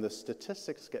time frame, the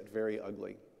statistics get very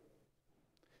ugly.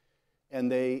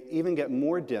 And they even get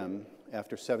more dim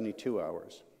after 72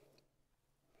 hours.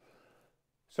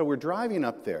 So we're driving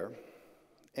up there,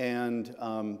 and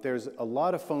there's a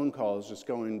lot of phone calls just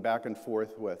going back and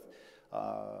forth with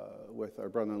our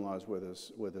brother-in-law's,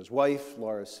 with his wife,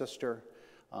 Laura's sister,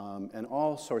 and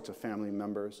all sorts of family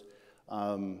members.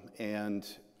 And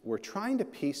we're trying to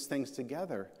piece things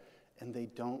together, and they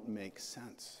don't make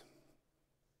sense.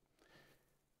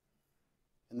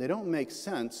 And they don't make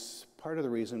sense, part of the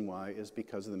reason why is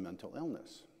because of the mental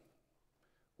illness.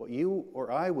 What you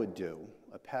or I would do,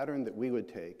 a pattern that we would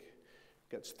take,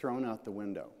 gets thrown out the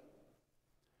window.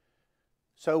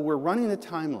 So we're running a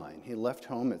timeline. He left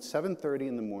home at 7:30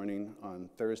 in the morning on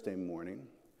Thursday morning.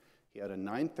 He had a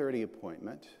 9:30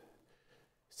 appointment,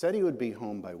 said he would be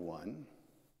home by 1,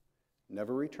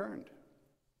 never returned.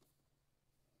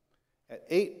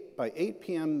 By 8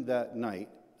 p.m. that night,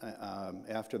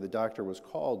 after the doctor was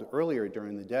called earlier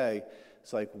during the day,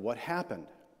 it's like, what happened?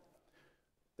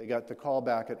 They got the call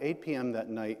back at 8 p.m. that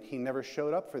night. He never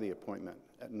showed up for the appointment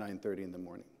at 9:30 in the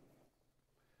morning.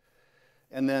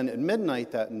 And then at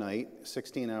midnight that night,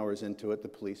 16 hours into it, the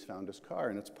police found his car,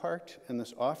 and it's parked in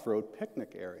this off-road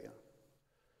picnic area.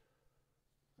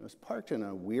 It was parked in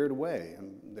a weird way,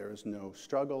 and there was no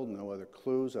struggle, no other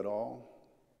clues at all.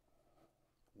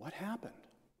 What happened?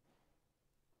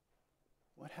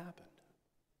 What happened?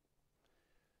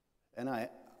 And I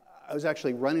was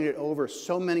actually running it over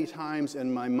so many times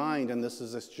in my mind, and this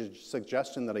is a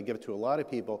suggestion that I give to a lot of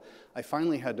people. I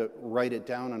finally had to write it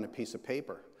down on a piece of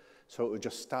paper so it would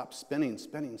just stop spinning,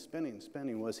 spinning, spinning,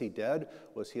 spinning. Was he dead?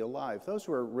 Was he alive? Those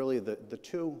were really the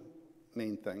two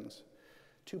main things,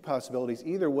 two possibilities.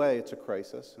 Either way, it's a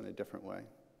crisis in a different way.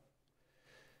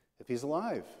 If he's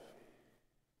alive,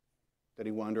 did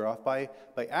he wander off by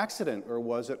accident, or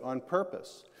was it on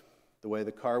purpose? The way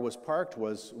the car was parked,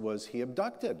 was he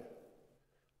abducted?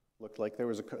 Looked like there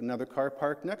was another car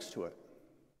parked next to it.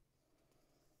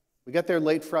 We got there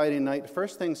late Friday night.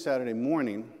 First thing Saturday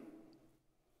morning,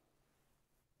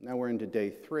 now we're into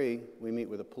day 3, we meet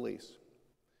with the police.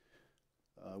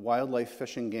 Wildlife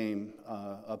Fish and Game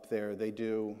up there, they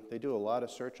do a lot of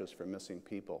searches for missing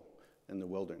people in the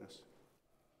wilderness.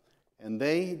 And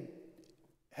they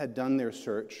had done their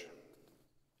search.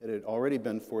 It had already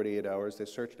been 48 hours. They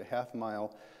searched a half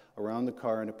mile around the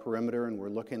car in a perimeter, and we're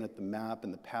looking at the map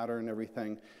and the pattern and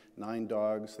everything. 9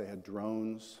 dogs, they had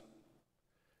drones,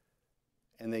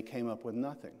 and they came up with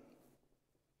nothing.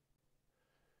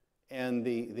 And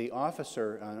the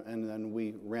officer, and then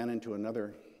we ran into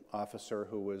another officer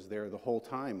who was there the whole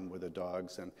time with the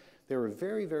dogs, and they were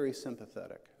very, very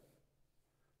sympathetic.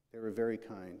 They were very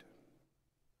kind.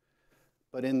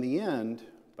 But in the end,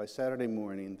 by Saturday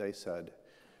morning, they said,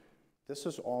 "This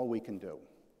is all we can do."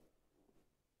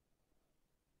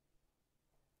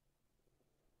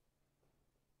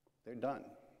 They're done.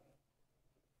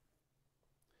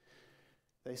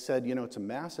 They said, it's a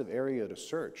massive area to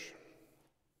search.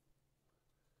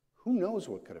 Who knows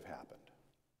what could have happened?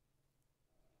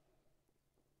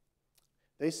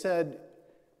 They said,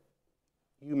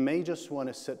 you may just want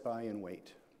to sit by and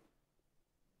wait.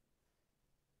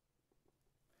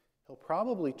 He'll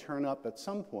probably turn up at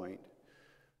some point,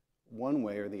 one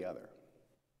way or the other.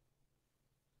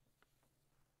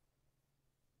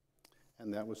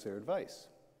 And that was their advice.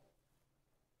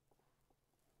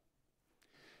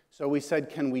 So we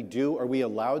said, are we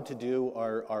allowed to do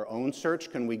our own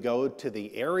search? Can we go to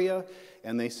the area?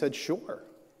 And they said, sure,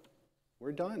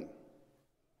 we're done.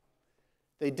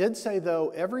 They did say, though,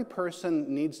 every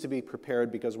person needs to be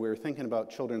prepared, because we were thinking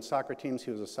about children's soccer teams. He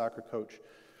was a soccer coach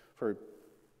for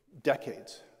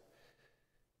decades.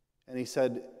 And he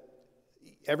said,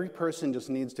 every person just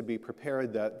needs to be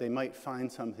prepared that they might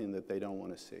find something that they don't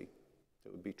want to see.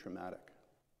 It would be traumatic.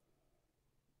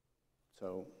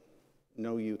 So,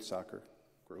 no youth soccer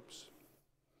groups.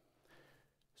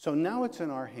 So now it's in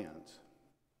our hands.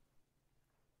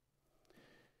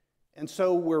 And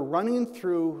so we're running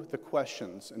through the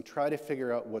questions and try to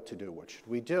figure out what to do. What should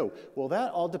we do? Well,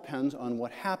 that all depends on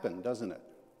what happened, doesn't it?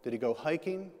 Did he go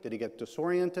hiking? Did he get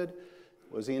disoriented?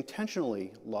 Was he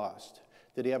intentionally lost?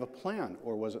 Did he have a plan,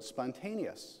 or was it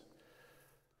spontaneous?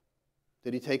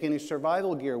 Did he take any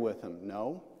survival gear with him?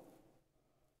 No.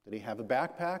 Did he have a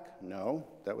backpack? No,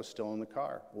 that was still in the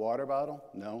car. Water bottle?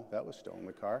 No, that was still in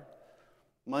the car.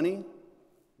 Money?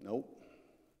 Nope.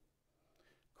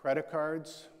 Credit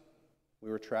cards? We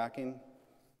were tracking.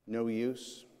 No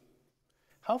use.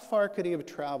 How far could he have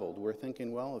traveled? We're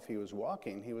thinking, well, if he was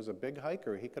walking, he was a big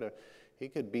hiker. He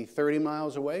could be 30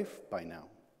 miles away by now.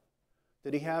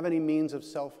 Did he have any means of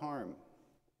self-harm?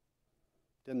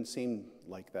 Didn't seem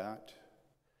like that.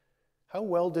 How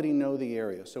well did he know the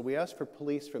area? So we asked for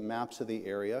police for maps of the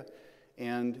area,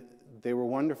 and they were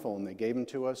wonderful, and they gave them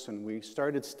to us, and we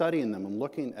started studying them and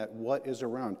looking at what is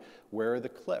around. Where are the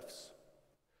cliffs?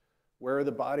 Where are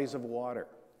the bodies of water?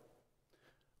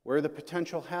 Where are the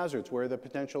potential hazards? Where are the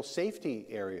potential safety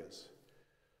areas?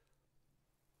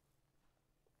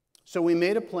 So we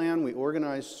made a plan. We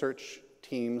organized search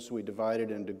teams. We divided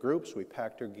into groups. We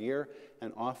packed our gear,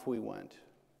 and off we went.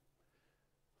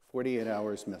 48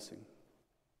 hours missing.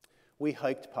 We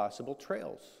hiked possible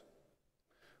trails.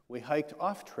 We hiked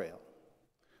off-trail.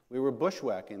 We were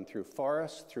bushwhacking through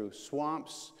forests, through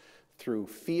swamps, through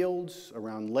fields,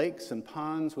 around lakes and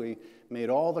ponds. We made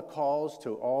all the calls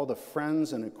to all the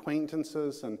friends and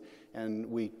acquaintances, and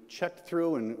we checked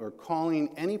through and were calling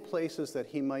any places that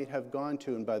he might have gone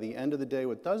to. And by the end of the day,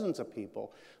 with dozens of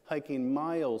people, hiking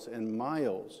miles and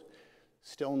miles,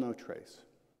 still no trace.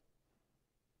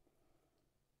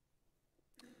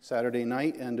 Saturday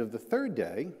night, end of the third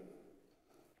day,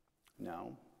 now,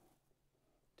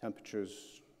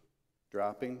 temperatures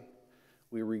dropping.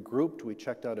 We regrouped, we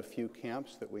checked out a few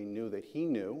camps that we knew that he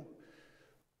knew,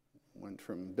 went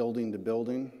from building to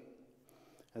building.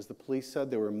 As the police said,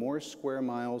 there were more square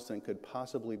miles than could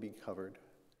possibly be covered.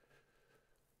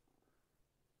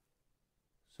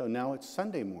 So now it's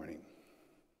Sunday morning.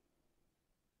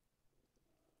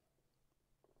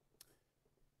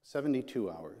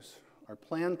 72 hours. Our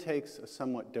plan takes a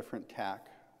somewhat different tack.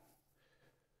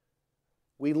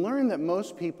 We learn that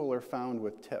most people are found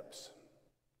with tips.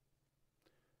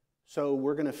 So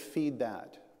we're going to feed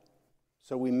that.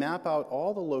 So we map out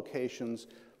all the locations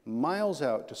miles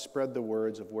out to spread the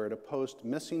words of where to post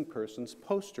missing persons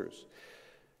posters.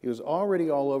 He was already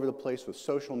all over the place with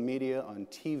social media, on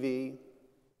TV,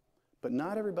 but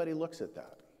not everybody looks at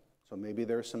that. So maybe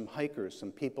there are some hikers,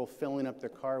 some people filling up their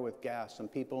car with gas, some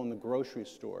people in the grocery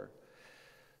store.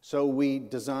 So we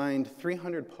designed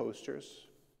 300 posters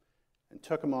and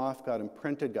took them off, got them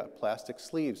printed, got plastic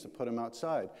sleeves to put them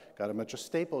outside, got a bunch of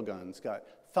staple guns, got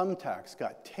thumbtacks,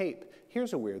 got tape.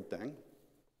 Here's a weird thing.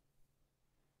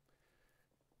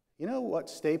 You know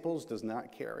what Staples does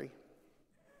not carry?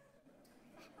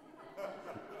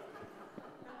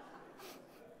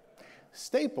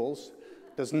 Staples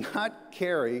does not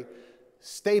carry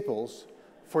staples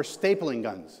for stapling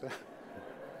guns.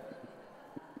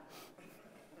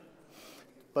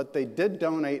 But they did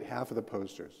donate half of the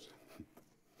posters.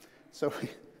 So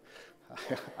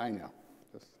I know.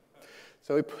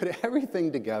 So we put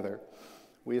everything together.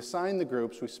 We assigned the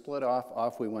groups. We split off.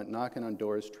 Off we went, knocking on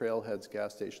doors, trailheads,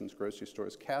 gas stations, grocery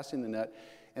stores, casting the net.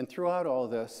 And throughout all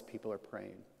this, people are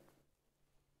praying.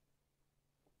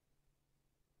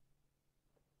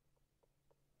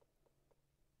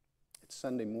 It's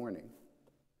Sunday morning.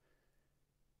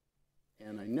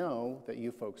 And I know that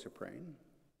you folks are praying.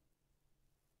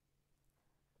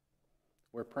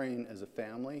 We're praying as a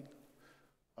family.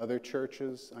 Other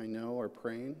churches I know are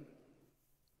praying.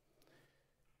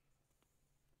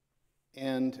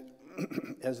 And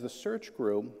as the search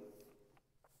grew,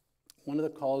 one of the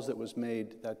calls that was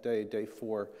made that day, day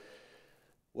 4,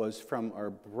 was from our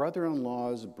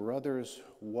brother-in-law's brother's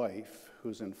wife,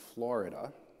 who's in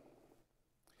Florida,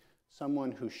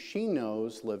 someone who she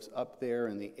knows lives up there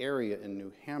in the area in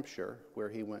New Hampshire where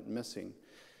he went missing.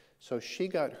 So she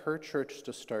got her church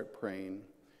to start praying,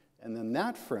 and then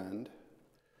that friend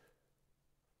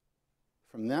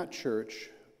from that church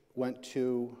went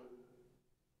to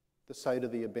the site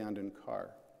of the abandoned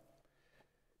car.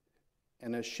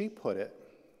 And as she put it,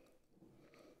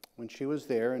 when she was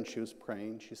there and she was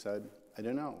praying, she said, I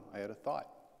don't know, I had a thought.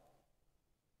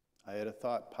 I had a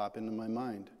thought pop into my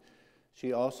mind.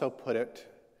 She also put it,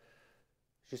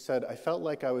 she said, I felt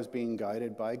like I was being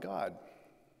guided by God.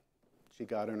 She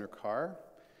got in her car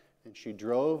and she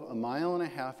drove 1.5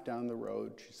 miles down the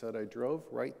road. She said, I drove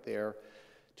right there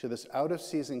to this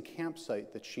out-of-season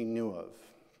campsite that she knew of.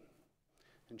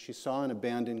 And she saw an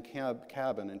abandoned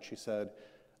cabin, and she said,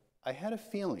 I had a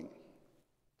feeling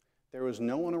there was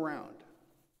no one around,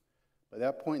 By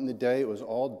that point in the day, it was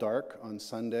all dark on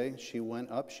Sunday. She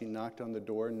went up, she knocked on the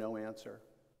door, no answer.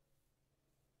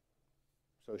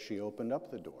 So she opened up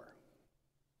the door,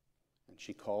 and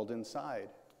she called inside.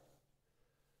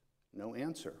 No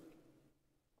answer.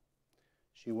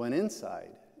 She went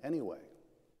inside anyway.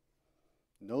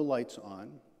 No lights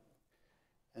on.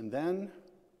 And then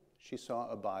she saw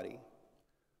a body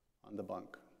on the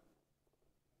bunk,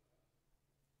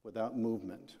 without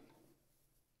movement,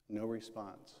 no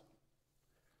response.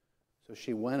 So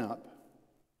she went up.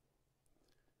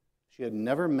 She had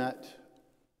never met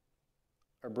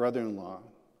her brother-in-law,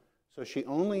 so she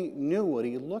only knew what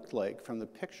he looked like from the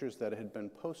pictures that had been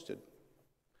posted.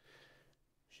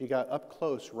 She got up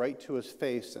close, right to his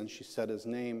face, and she said his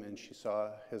name, and she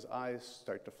saw his eyes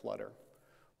start to flutter,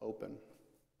 open,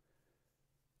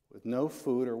 with no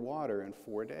food or water in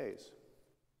 4 days.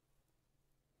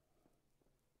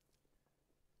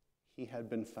 He had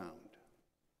been found.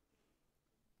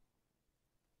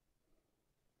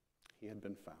 He had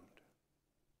been found.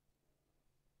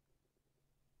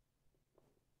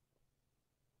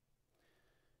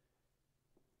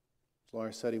 As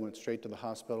Laura said, he went straight to the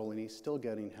hospital, and he's still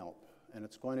getting help, and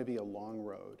it's going to be a long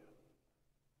road.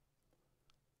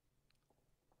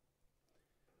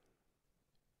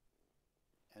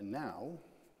 And now,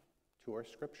 to our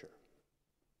scripture.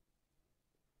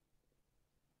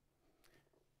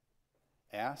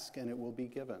 Ask, and it will be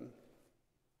given.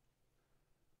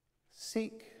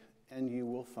 Seek, and you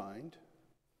will find.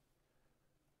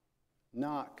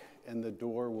 Knock, and the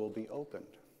door will be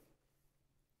opened.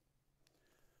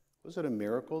 Was it a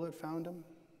miracle that found him?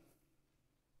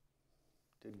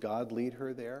 Did God lead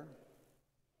her there?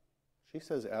 She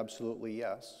says absolutely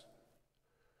yes.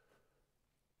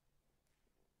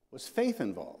 Was faith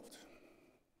involved?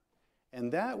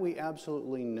 And that we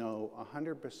absolutely know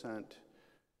 100%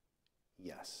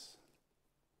 yes,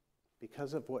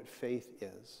 because of what faith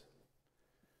is.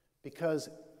 Because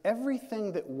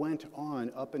everything that went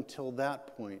on up until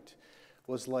that point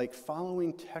was like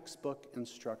following textbook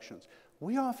instructions.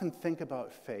 We often think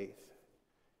about faith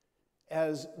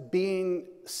as being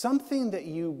something that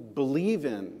you believe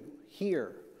in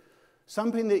here,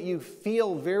 something that you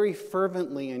feel very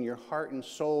fervently in your heart and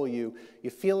soul. You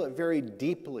feel it very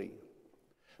deeply.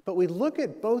 But we look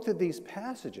at both of these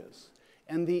passages,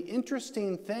 and the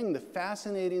interesting thing, the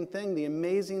fascinating thing, the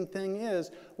amazing thing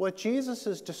is what Jesus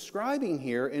is describing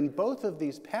here in both of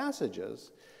these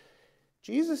passages.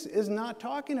 Jesus is not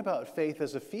talking about faith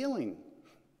as a feeling.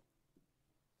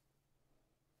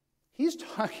 He's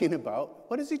talking about,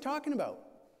 what is he talking about?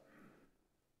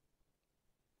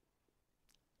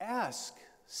 Ask,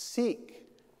 seek,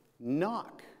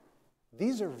 knock.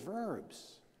 These are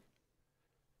verbs.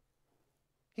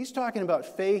 He's talking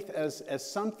about faith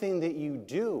as something that you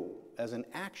do, as an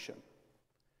action.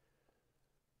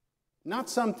 Not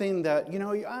something that,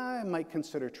 I might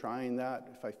consider trying that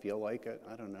if I feel like it.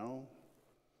 I don't know.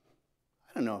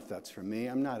 I don't know if that's for me.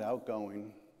 I'm not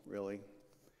outgoing, really.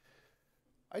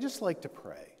 I just like to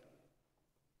pray.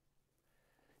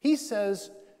 He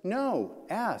says, no,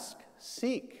 ask,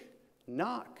 seek,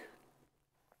 knock.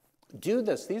 Do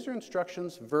this. These are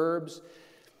instructions, verbs.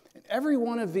 And every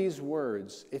one of these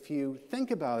words, if you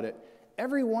think about it,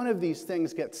 every one of these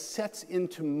things gets set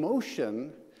into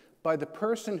motion by the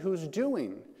person who's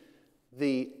doing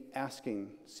the asking,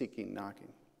 seeking,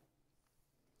 knocking.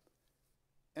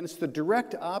 And it's the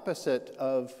direct opposite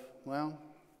of, well,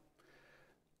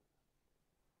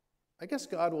 I guess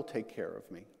God will take care of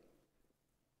me.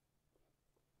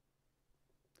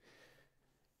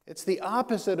 It's the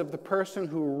opposite of the person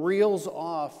who reels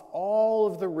off all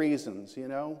of the reasons,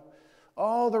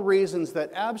 all the reasons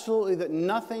that absolutely, that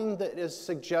nothing that is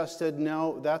suggested,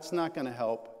 no, that's not going to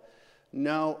help.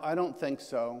 No, I don't think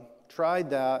so. Tried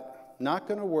that, not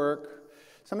going to work.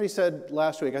 Somebody said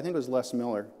last week, I think it was Les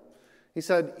Miller, he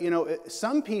said,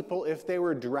 some people, if they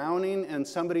were drowning and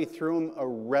somebody threw them a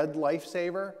red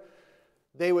lifesaver,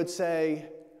 they would say,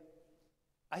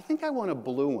 I think I want a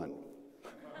blue one.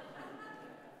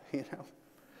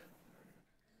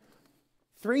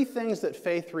 Three things that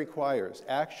faith requires: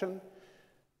 action,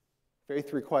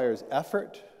 faith requires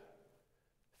effort,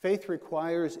 faith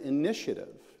requires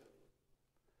initiative.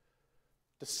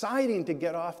 Deciding to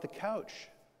get off the couch,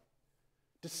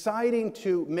 deciding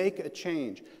to make a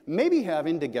change, maybe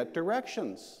having to get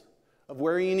directions of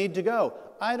where you need to go.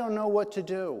 I don't know what to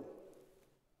do.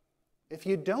 If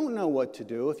you don't know what to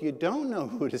do, if you don't know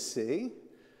who to see,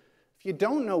 if you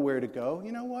don't know where to go,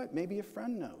 you know what? Maybe a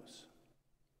friend knows.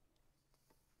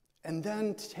 And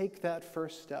then take that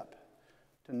first step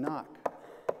to knock.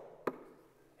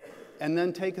 And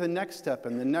then take the next step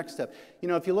and the next step.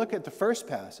 If you look at the first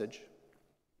passage,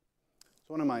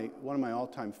 one of my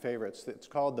all-time favorites. It's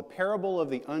called The Parable of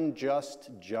the Unjust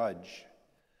Judge.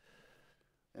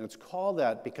 And it's called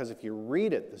that because if you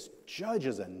read it, this judge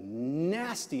is a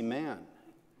nasty man.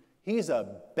 He's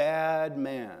a bad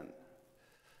man.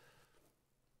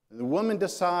 The woman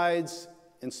decides,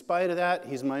 in spite of that,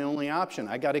 he's my only option.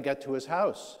 I got to get to his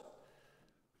house.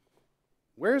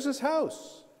 Where's his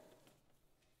house?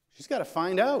 She's got to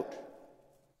find out.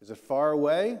 Is it far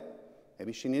away?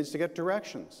 Maybe she needs to get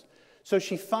directions. So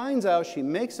she finds out, she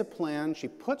makes a plan, she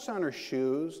puts on her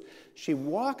shoes, she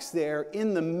walks there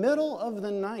in the middle of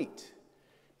the night,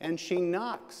 and she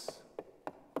knocks.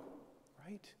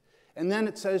 Right? And then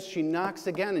it says she knocks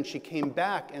again, and she came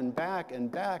back and back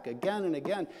and back again and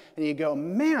again. And you go,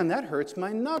 man, that hurts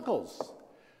my knuckles.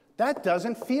 That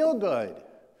doesn't feel good.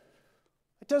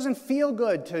 It doesn't feel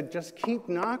good to just keep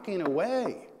knocking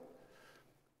away.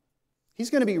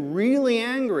 He's going to be really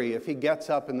angry if he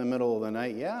gets up in the middle of the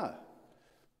night, yeah.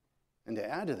 And to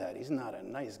add to that, he's not a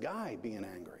nice guy being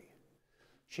angry.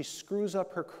 She screws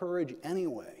up her courage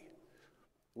anyway.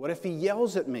 What if he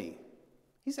yells at me?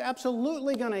 He's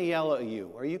absolutely going to yell at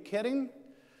you. Are you kidding?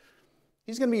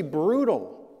 He's going to be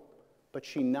brutal. But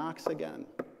she knocks again.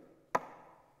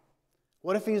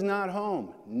 What if he's not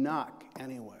home? Knock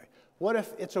anyway. What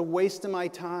if it's a waste of my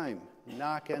time?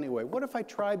 Knock anyway. What if I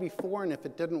try before and if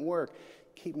it didn't work?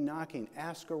 Keep knocking.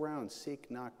 Ask around. Seek,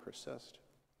 knock, persist.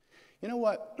 You know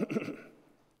what?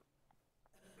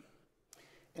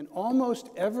 In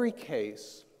almost every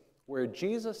case where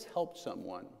Jesus helped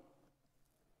someone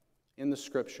in the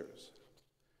Scriptures,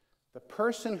 the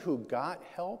person who got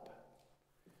help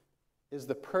is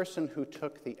the person who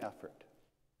took the effort.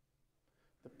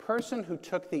 The person who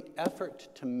took the effort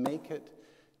to make it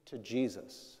to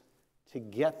Jesus, to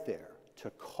get there, to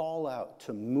call out,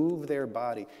 to move their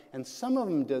body. And some of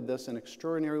them did this in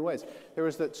extraordinary ways. There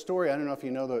was that story, I don't know if you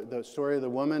know the story of the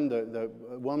woman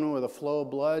with a flow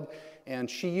of blood, and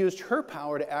she used her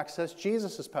power to access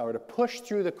Jesus' power, to push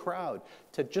through the crowd,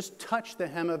 to just touch the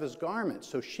hem of his garment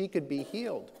so she could be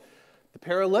healed. The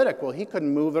paralytic, well, he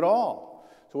couldn't move at all.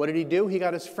 So what did he do? He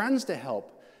got his friends to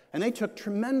help. And they took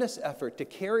tremendous effort to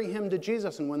carry him to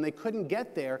Jesus. And when they couldn't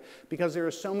get there, because there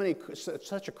was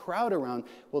such a crowd around,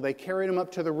 well, they carried him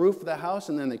up to the roof of the house,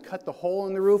 and then they cut the hole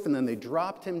in the roof, and then they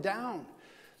dropped him down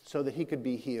so that he could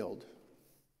be healed.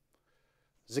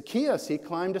 Zacchaeus, he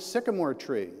climbed a sycamore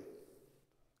tree.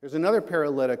 There's another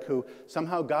paralytic who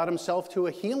somehow got himself to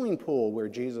a healing pool where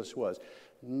Jesus was.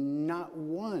 Not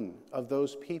one of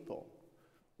those people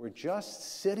were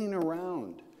just sitting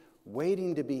around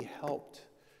waiting to be helped,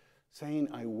 saying,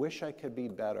 I wish I could be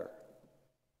better.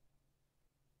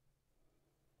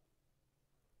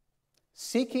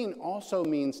 Seeking also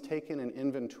means taking an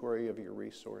inventory of your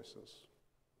resources.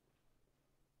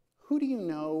 Who do you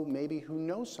know, maybe who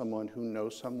knows someone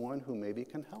who maybe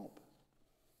can help?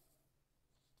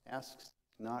 Ask,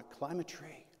 not, climb a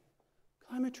tree.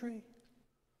 Climb a tree.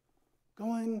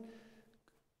 Go in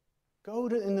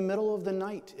in the middle of the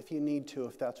night if you need to,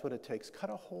 if that's what it takes. Cut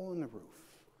a hole in the roof.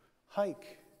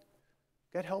 Hike.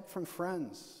 Get help from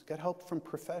friends. Get help from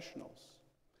professionals.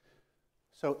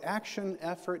 So action,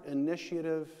 effort,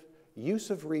 initiative, use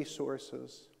of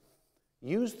resources.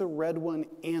 Use the red one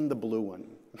and the blue one.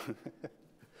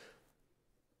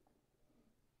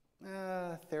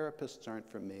 Therapists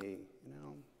aren't for me, you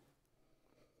know.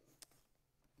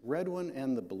 Red one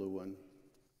and the blue one.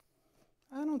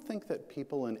 I don't think that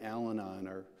people in Al-Anon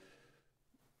are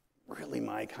really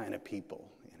my kind of people,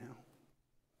 you know.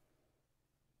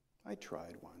 I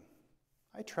tried one.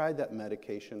 I tried that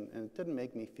medication, and it didn't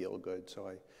make me feel good,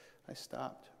 so I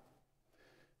stopped.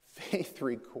 Faith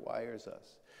requires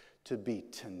us to be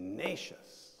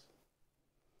tenacious.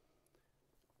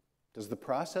 Does the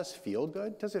process feel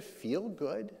good? Does it feel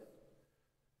good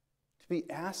to be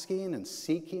asking and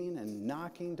seeking and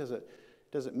knocking? Does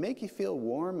it make you feel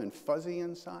warm and fuzzy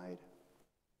inside?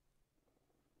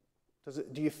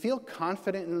 Do you feel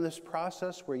confident in this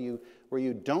process where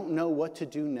you don't know what to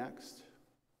do next?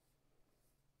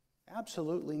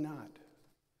 Absolutely not.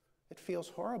 It feels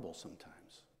horrible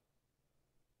sometimes.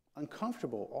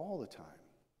 Uncomfortable all the time.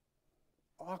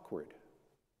 Awkward.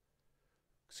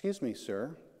 Excuse me,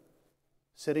 sir.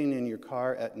 Sitting in your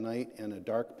car at night in a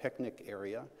dark picnic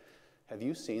area. Have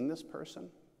you seen this person?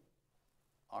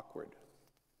 Awkward.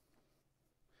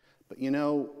 But you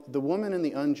know, the woman in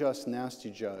the unjust, nasty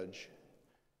judge,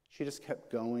 she just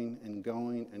kept going and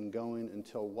going and going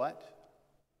until what?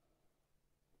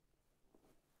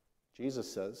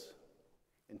 Jesus says,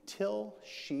 until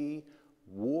she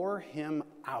wore him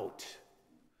out.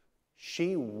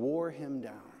 She wore him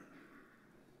down.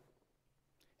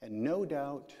 And no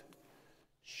doubt,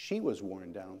 she was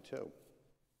worn down too.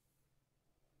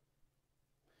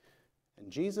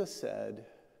 And Jesus said,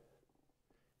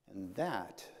 and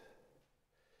that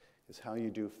is how you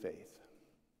do faith.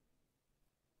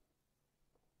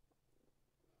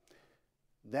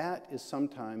 That is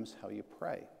sometimes how you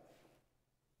pray.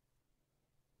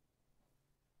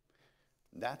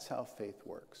 That's how faith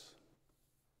works.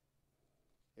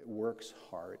 It works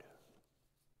hard.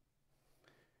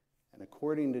 And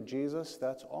according to Jesus,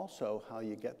 that's also how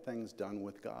you get things done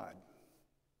with God.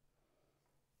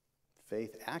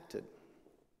 Faith acted,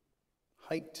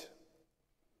 hiked,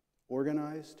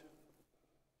 organized,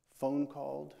 phone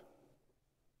called,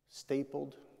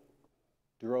 stapled,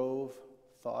 drove,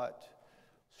 thought,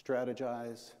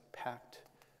 strategized, packed,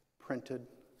 printed,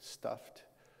 stuffed,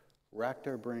 racked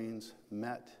our brains,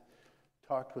 met,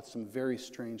 talked with some very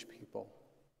strange people.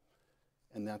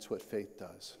 And that's what faith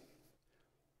does.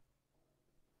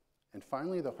 And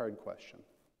finally, the hard question.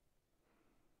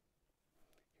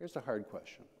 Here's the hard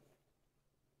question.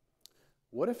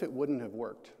 What if it wouldn't have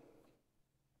worked?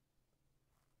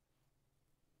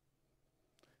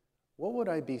 What would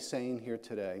I be saying here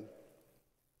today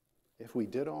if we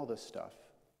did all this stuff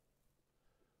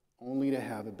only to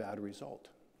have a bad result?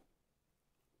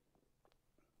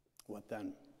 What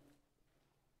then?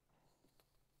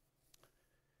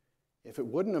 If it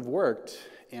wouldn't have worked,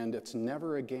 and it's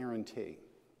never a guarantee,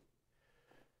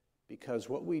 because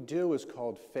what we do is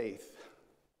called faith.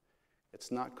 It's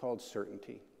not called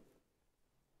certainty.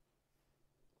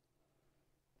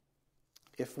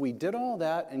 If we did all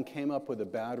that and came up with a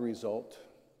bad result,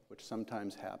 which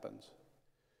sometimes happens,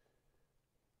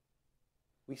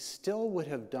 we still would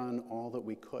have done all that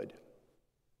we could.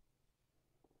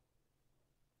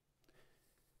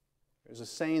 There's a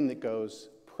saying that goes,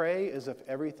 pray as if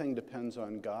everything depends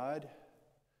on God,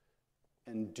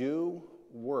 and do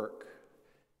work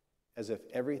as if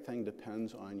everything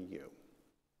depends on you.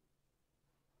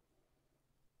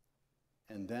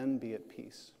 And then be at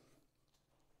peace.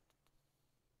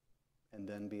 And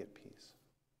then be at peace.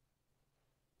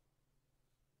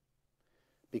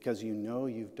 Because you know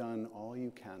you've done all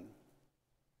you can.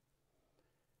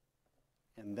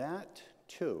 And that,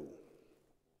 too,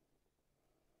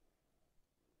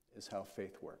 is how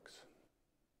faith works.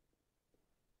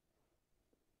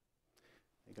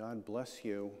 May God bless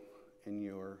you in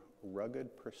your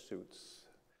rugged pursuits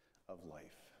of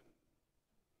life.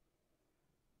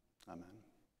 Amen.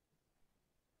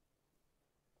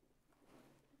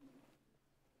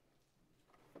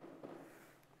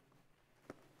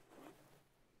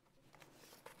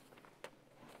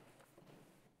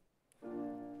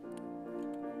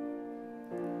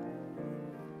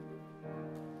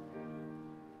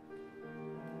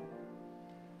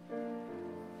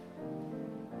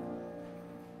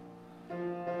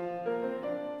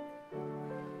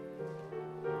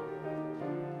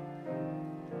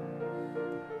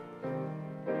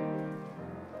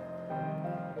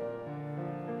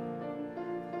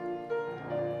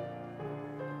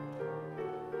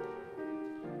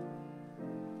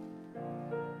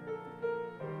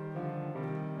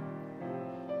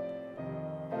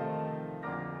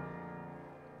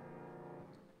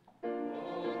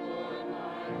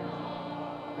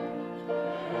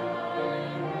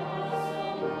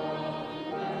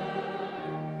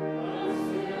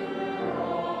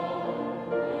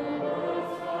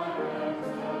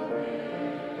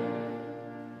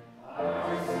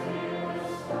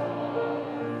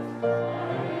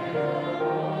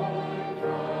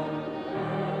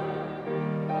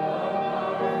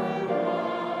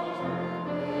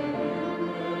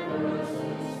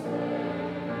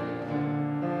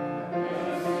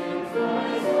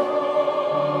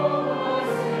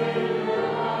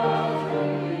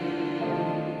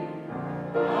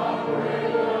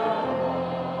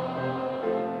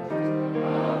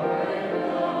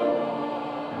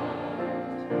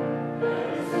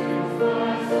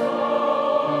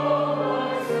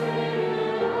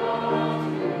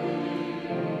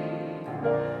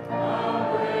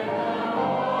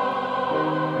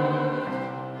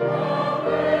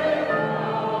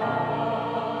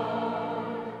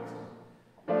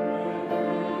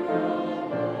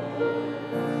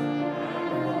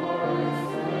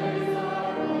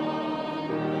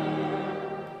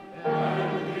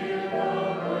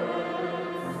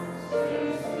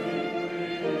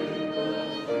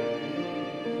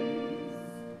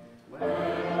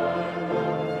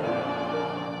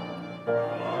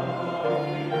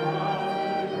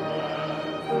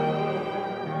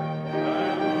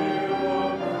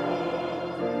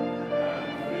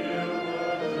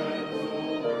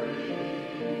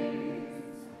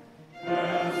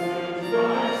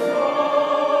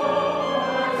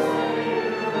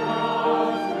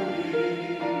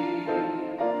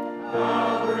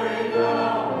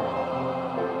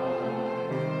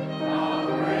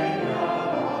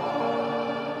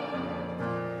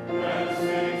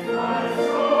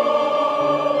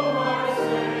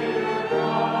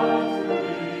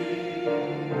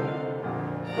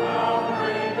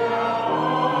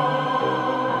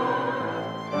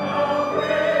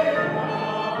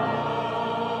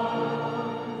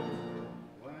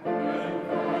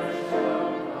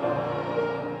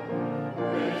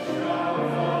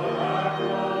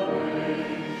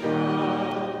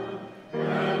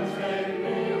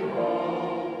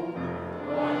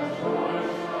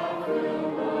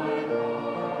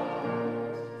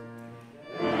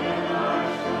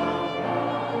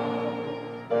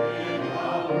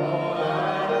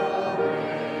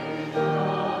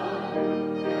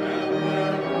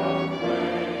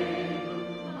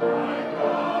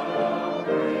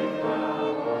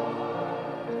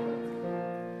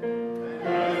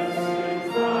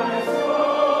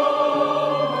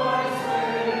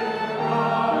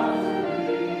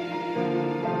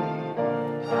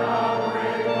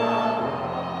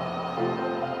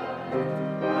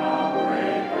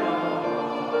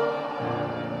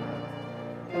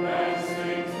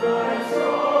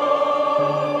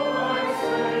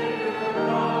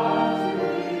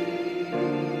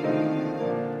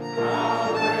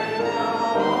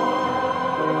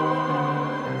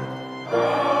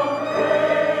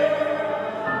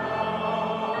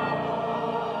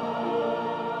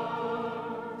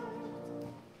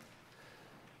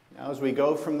 as we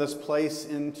go from this place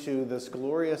into this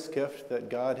glorious gift that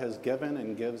God has given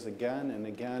and gives again and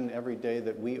again every day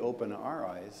that we open our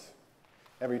eyes,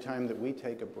 every time that we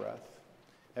take a breath,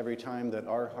 every time that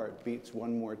our heart beats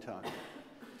one more time.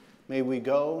 May we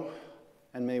go,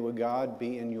 and may God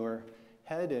be in your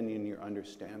head and in your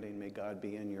understanding. May God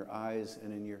be in your eyes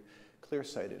and in your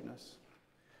clear-sightedness.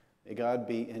 May God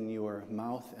be in your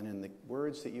mouth and in the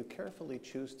words that you carefully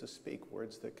choose to speak,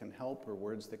 words that can help or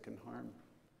words that can harm.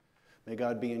 May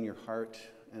God be in your heart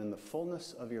and in the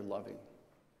fullness of your loving.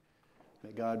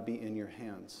 May God be in your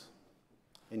hands,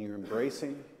 in your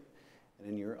embracing and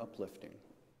in your uplifting,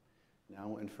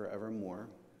 now and forevermore.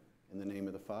 In the name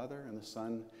of the Father, and the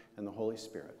Son, and the Holy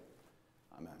Spirit.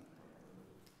 Amen.